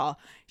what I saw.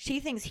 She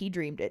thinks he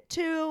dreamed it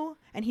too.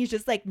 And he's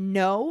just like,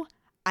 no,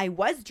 I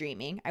was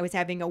dreaming. I was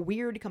having a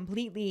weird,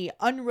 completely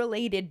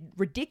unrelated,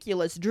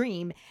 ridiculous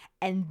dream.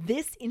 And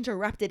this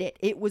interrupted it.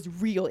 It was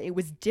real. It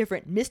was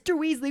different. Mr.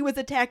 Weasley was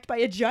attacked by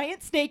a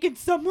giant snake and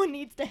someone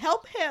needs to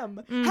help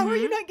him. How are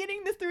you not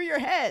getting this through your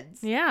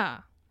heads? Yeah.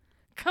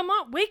 Come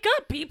on, wake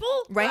up, people.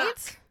 Right?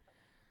 Fuck.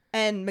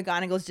 And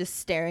McGonagall's just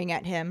staring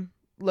at him,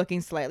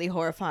 looking slightly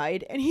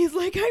horrified. And he's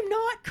like, I'm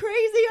not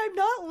crazy. I'm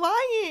not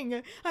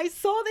lying. I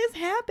saw this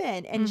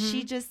happen. And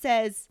she just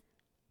says,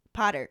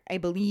 Potter, I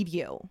believe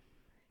you.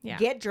 Yeah.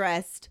 Get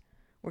dressed.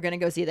 We're going to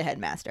go see the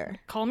headmaster.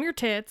 Calm your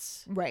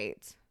tits. Right.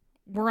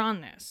 We're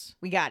on this.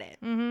 We got it.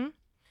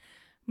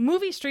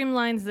 Movie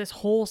streamlines this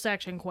whole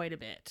section quite a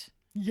bit.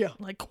 Yeah.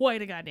 Like,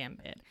 quite a goddamn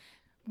bit.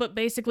 But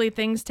basically,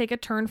 things take a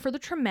turn for the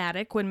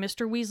traumatic when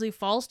Mr. Weasley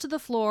falls to the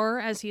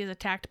floor as he is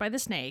attacked by the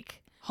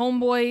snake.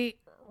 Homeboy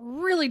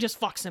really just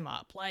fucks him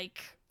up. Like,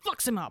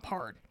 fucks him up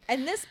hard.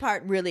 And this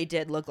part really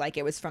did look like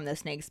it was from the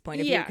snake's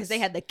point of view because they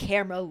had the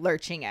camera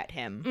lurching at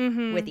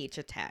him with each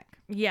attack.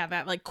 Yeah,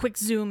 that like quick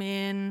zoom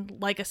in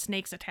like a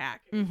snake's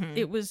attack.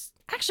 It was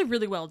actually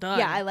really well done.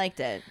 Yeah, I liked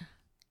it.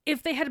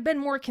 If they had been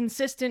more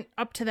consistent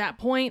up to that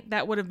point,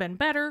 that would have been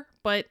better.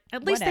 But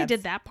at least they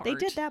did that part. They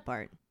did that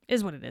part.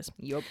 Is what it is.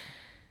 Yup.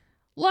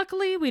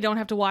 Luckily, we don't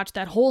have to watch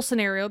that whole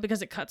scenario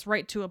because it cuts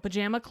right to a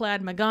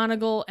pajama-clad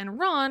McGonagall and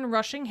Ron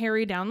rushing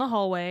Harry down the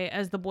hallway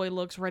as the boy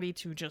looks ready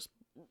to just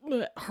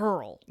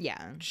hurl.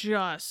 Yeah.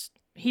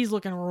 He's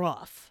looking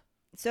rough.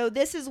 So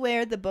this is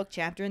where the book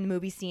chapter and the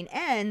movie scene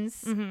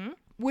ends,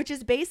 which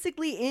is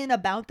basically in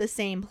about the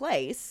same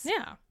place.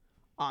 Yeah.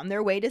 On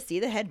their way to see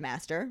the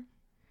headmaster.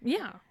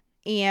 Yeah.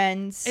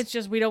 And it's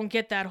just we don't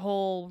get that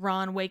whole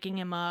Ron waking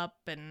him up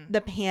and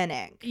the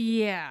panic.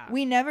 Yeah.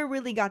 We never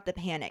really got the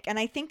panic, and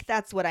I think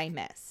that's what I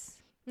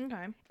miss.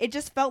 Okay. It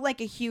just felt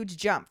like a huge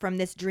jump from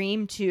this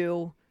dream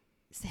to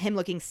him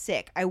looking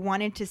sick. I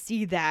wanted to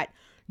see that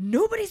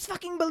nobody's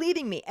fucking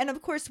believing me. And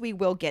of course we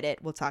will get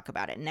it. We'll talk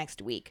about it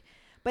next week.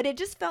 But it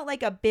just felt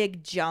like a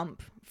big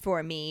jump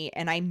for me,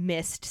 and I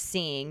missed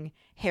seeing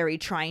Harry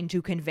trying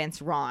to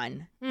convince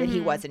Ron that he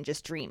wasn't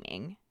just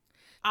dreaming.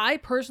 I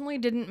personally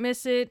didn't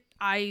miss it.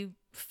 I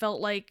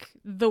felt like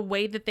the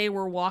way that they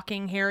were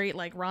walking Harry,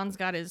 like Ron's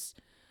got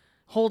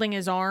holding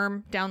his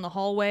arm down the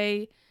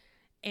hallway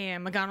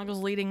and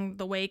McGonagall's leading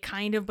the way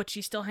kind of, but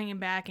she's still hanging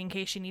back in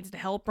case she needs to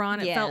help Ron.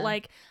 It felt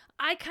like,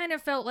 I kind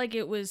of felt like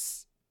it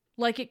was,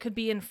 like it could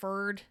be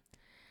inferred.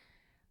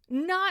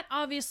 Not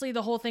obviously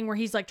the whole thing where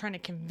he's like trying to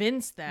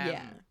convince them.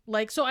 Yeah.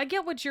 Like, so I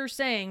get what you're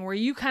saying, where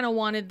you kind of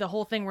wanted the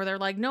whole thing where they're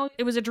like, no,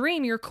 it was a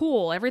dream. You're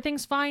cool.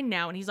 Everything's fine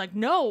now. And he's like,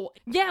 no,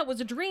 yeah, it was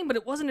a dream, but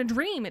it wasn't a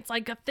dream. It's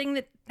like a thing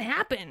that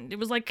happened. It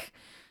was like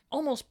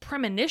almost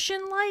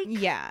premonition-like.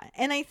 Yeah.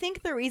 And I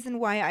think the reason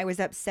why I was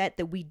upset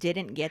that we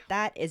didn't get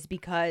that is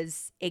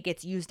because it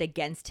gets used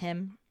against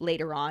him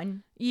later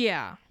on.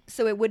 Yeah.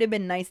 So it would have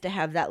been nice to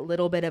have that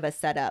little bit of a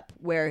setup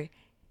where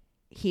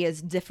he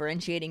is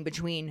differentiating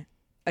between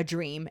a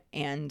dream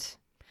and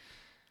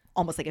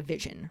almost like a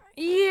vision.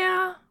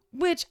 Yeah,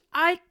 which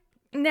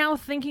now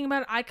thinking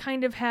about it, I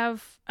kind of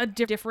have a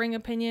differing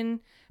opinion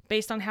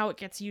based on how it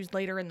gets used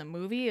later in the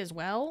movie as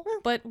well.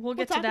 But we'll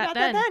get to talk that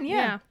about then.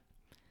 Yeah.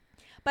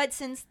 But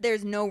since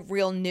there's no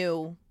real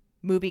new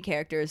movie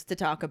characters to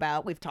talk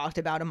about, we've talked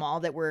about them all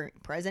that were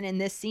present in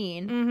this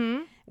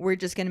scene. We're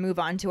just going to move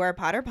on to our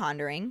Potter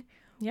Pondering,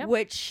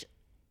 which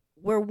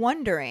we're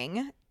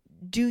wondering,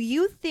 do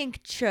you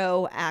think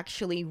Cho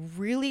actually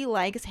really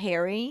likes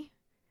Harry,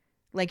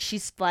 like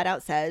she's flat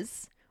out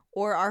says,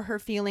 or are her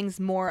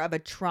feelings more of a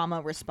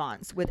trauma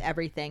response with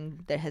everything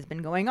that has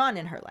been going on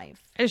in her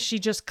life? Is she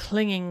just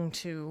clinging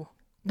to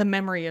the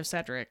memory of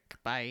Cedric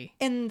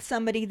and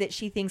somebody that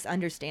she thinks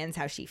understands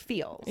how she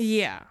feels?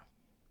 Yeah.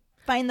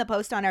 Find the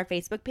post on our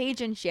Facebook page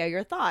and share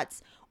your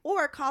thoughts.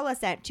 or call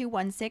us at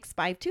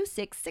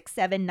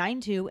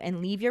 216-526-6792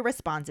 and leave your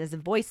responses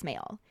in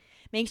voicemail.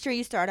 Make sure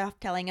you start off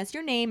telling us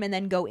your name and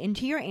then go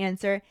into your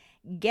answer.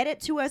 Get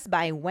it to us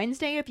by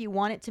Wednesday if you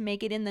want it to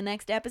make it in the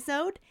next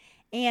episode.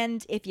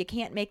 And if you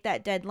can't make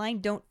that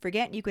deadline, don't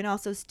forget you can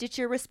also stitch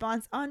your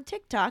response on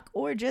TikTok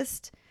or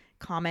just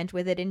comment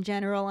with it in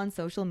general on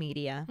social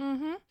media.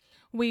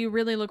 We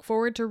really look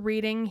forward to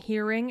reading,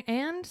 hearing,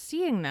 and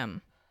seeing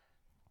them.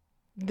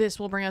 This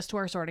will bring us to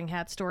our Sorting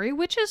Hat story,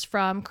 which is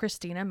from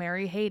Christina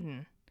Mary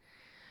Hayden.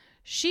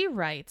 She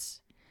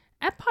writes,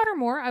 "At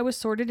Pottermore, I was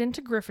sorted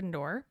into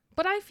Gryffindor,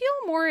 but I feel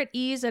more at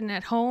ease and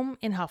at home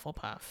in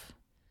Hufflepuff.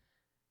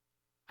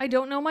 I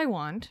don't know my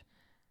wand.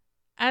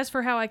 As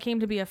for how I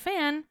came to be a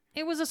fan,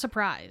 it was a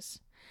surprise.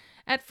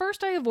 At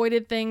first I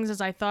avoided things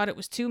as I thought it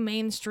was too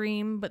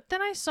mainstream, but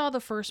then I saw the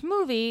first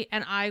movie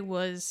and I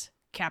was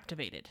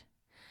captivated.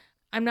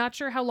 I'm not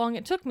sure how long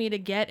it took me to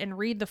get and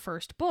read the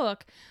first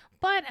book,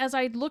 but as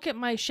I look at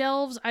my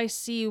shelves, I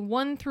see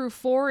 1 through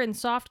 4 in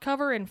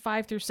softcover and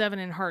 5 through 7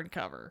 in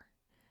hardcover,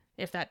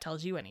 if that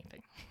tells you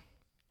anything.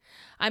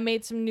 I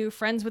made some new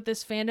friends with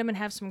this fandom and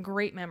have some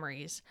great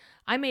memories.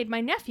 I made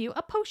my nephew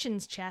a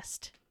potions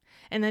chest."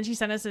 And then she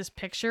sent us this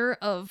picture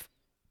of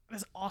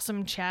this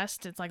awesome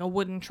chest. It's like a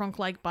wooden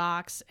trunk-like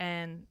box,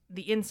 and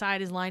the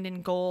inside is lined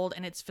in gold,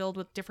 and it's filled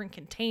with different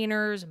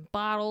containers and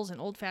bottles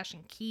and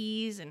old-fashioned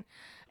keys, and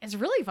it's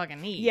really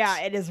fucking neat. Yeah,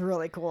 it is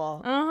really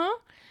cool.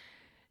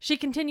 She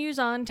continues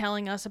on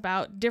telling us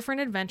about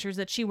different adventures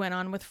that she went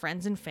on with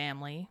friends and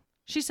family.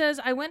 She says,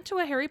 "I went to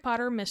a Harry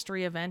Potter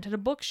mystery event at a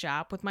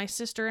bookshop with my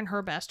sister and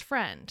her best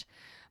friend.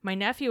 My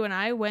nephew and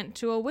I went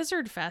to a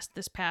Wizard Fest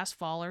this past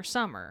fall or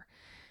summer.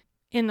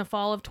 In the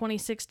fall of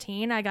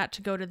 2016, I got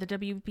to go to the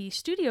WB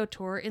Studio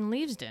Tour in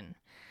Leavesden.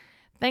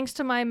 Thanks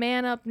to my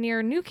man up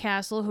near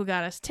Newcastle who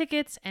got us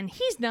tickets, and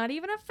he's not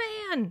even a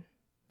fan.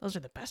 Those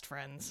are the best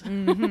friends.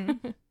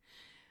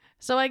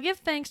 So I give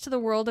thanks to the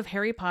world of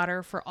Harry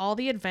Potter for all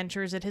the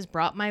adventures it has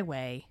brought my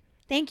way."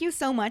 Thank you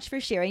so much for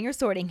sharing your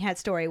Sorting Hat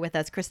story with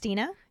us,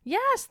 Christina.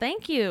 Yes,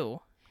 thank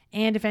you.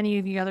 And if any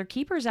of you other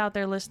keepers out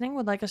there listening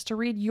would like us to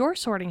read your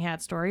Sorting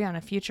Hat story on a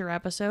future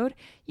episode,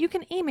 you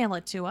can email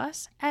it to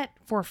us at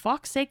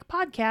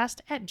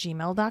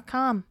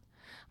forfoxsakepodcast@gmail.com.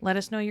 Let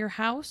us know your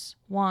house,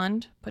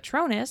 wand,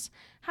 Patronus,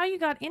 how you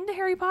got into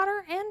Harry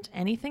Potter, and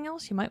anything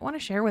else you might want to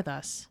share with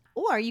us.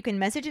 Or you can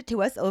message it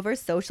to us over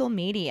social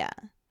media.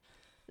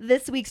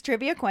 This week's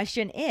trivia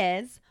question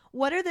is,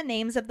 what are the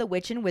names of the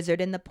witch and wizard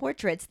in the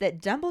portraits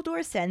that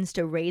Dumbledore sends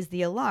to raise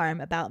the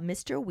alarm about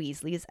Mr.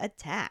 Weasley's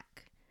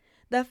attack?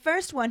 The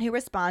first one who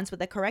responds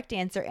with the correct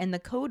answer and the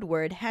code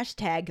word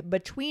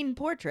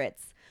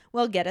 #BetweenPortraits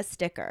will get a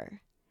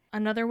sticker.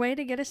 Another way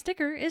to get a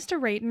sticker is to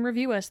rate and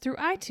review us through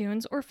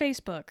iTunes or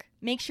Facebook.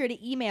 Make sure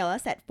to email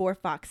us at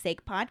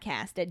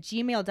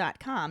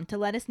forfoxsakepodcast@gmail.com to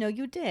let us know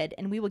you did,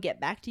 and we will get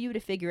back to you to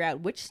figure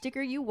out which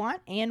sticker you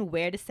want and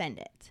where to send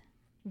it.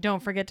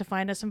 Don't forget to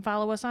find us and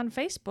follow us on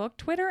Facebook,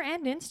 Twitter,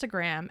 and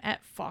Instagram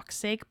at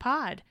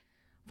FoxSakePod.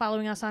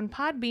 Following us on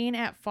Podbean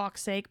at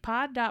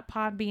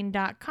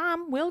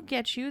foxsakepod.podbean.com will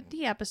get you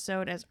the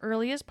episode as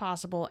early as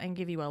possible and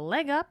give you a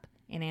leg up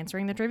in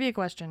answering the trivia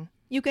question.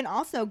 You can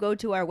also go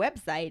to our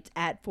website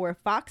at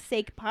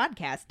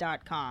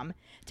forfoxsakepodcast.com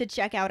to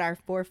check out our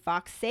For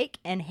Fox's Sake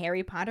and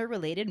Harry Potter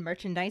related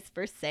merchandise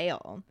for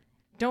sale.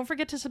 Don't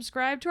forget to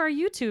subscribe to our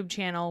YouTube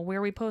channel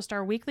where we post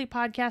our weekly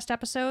podcast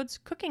episodes,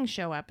 cooking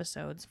show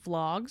episodes,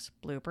 vlogs,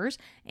 bloopers,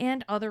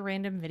 and other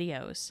random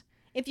videos.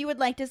 If you would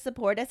like to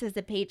support us as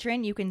a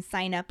patron, you can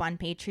sign up on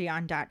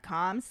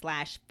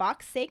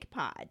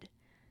patreon.com/foxsakepod.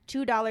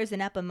 $2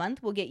 and up a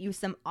month will get you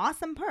some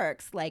awesome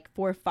perks like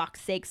For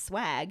Fox's Sake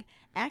swag,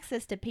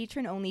 access to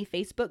patron-only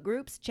Facebook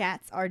groups,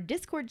 chats, our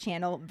Discord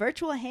channel,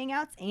 virtual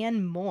hangouts,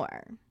 and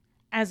more.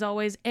 As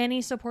always,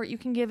 any support you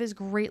can give is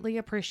greatly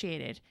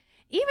appreciated,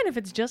 even if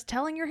it's just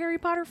telling your Harry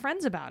Potter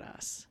friends about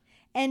us.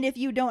 And if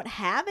you don't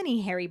have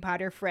any Harry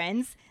Potter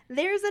friends,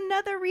 there's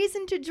another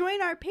reason to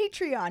join our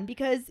Patreon,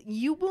 because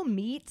you will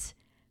meet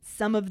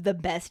some of the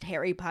best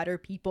Harry Potter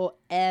people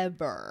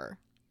ever.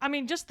 I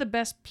mean, just the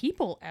best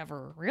people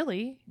ever,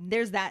 really.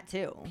 There's that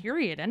too.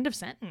 Period. End of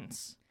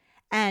sentence.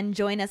 And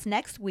join us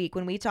next week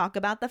when we talk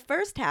about the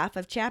first half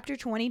of Chapter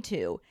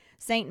 22,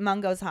 St.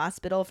 Mungo's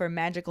Hospital for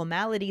Magical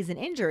Maladies and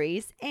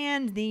Injuries,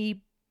 and the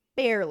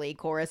barely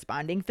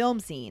corresponding film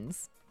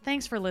scenes.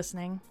 Thanks for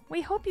listening.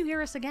 We hope you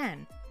hear us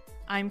again.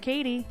 I'm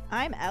Katie.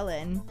 I'm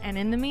Ellen. And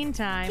in the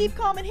meantime... keep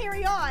calm and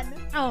Harry on!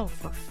 Oh,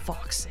 for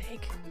fuck's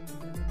sake.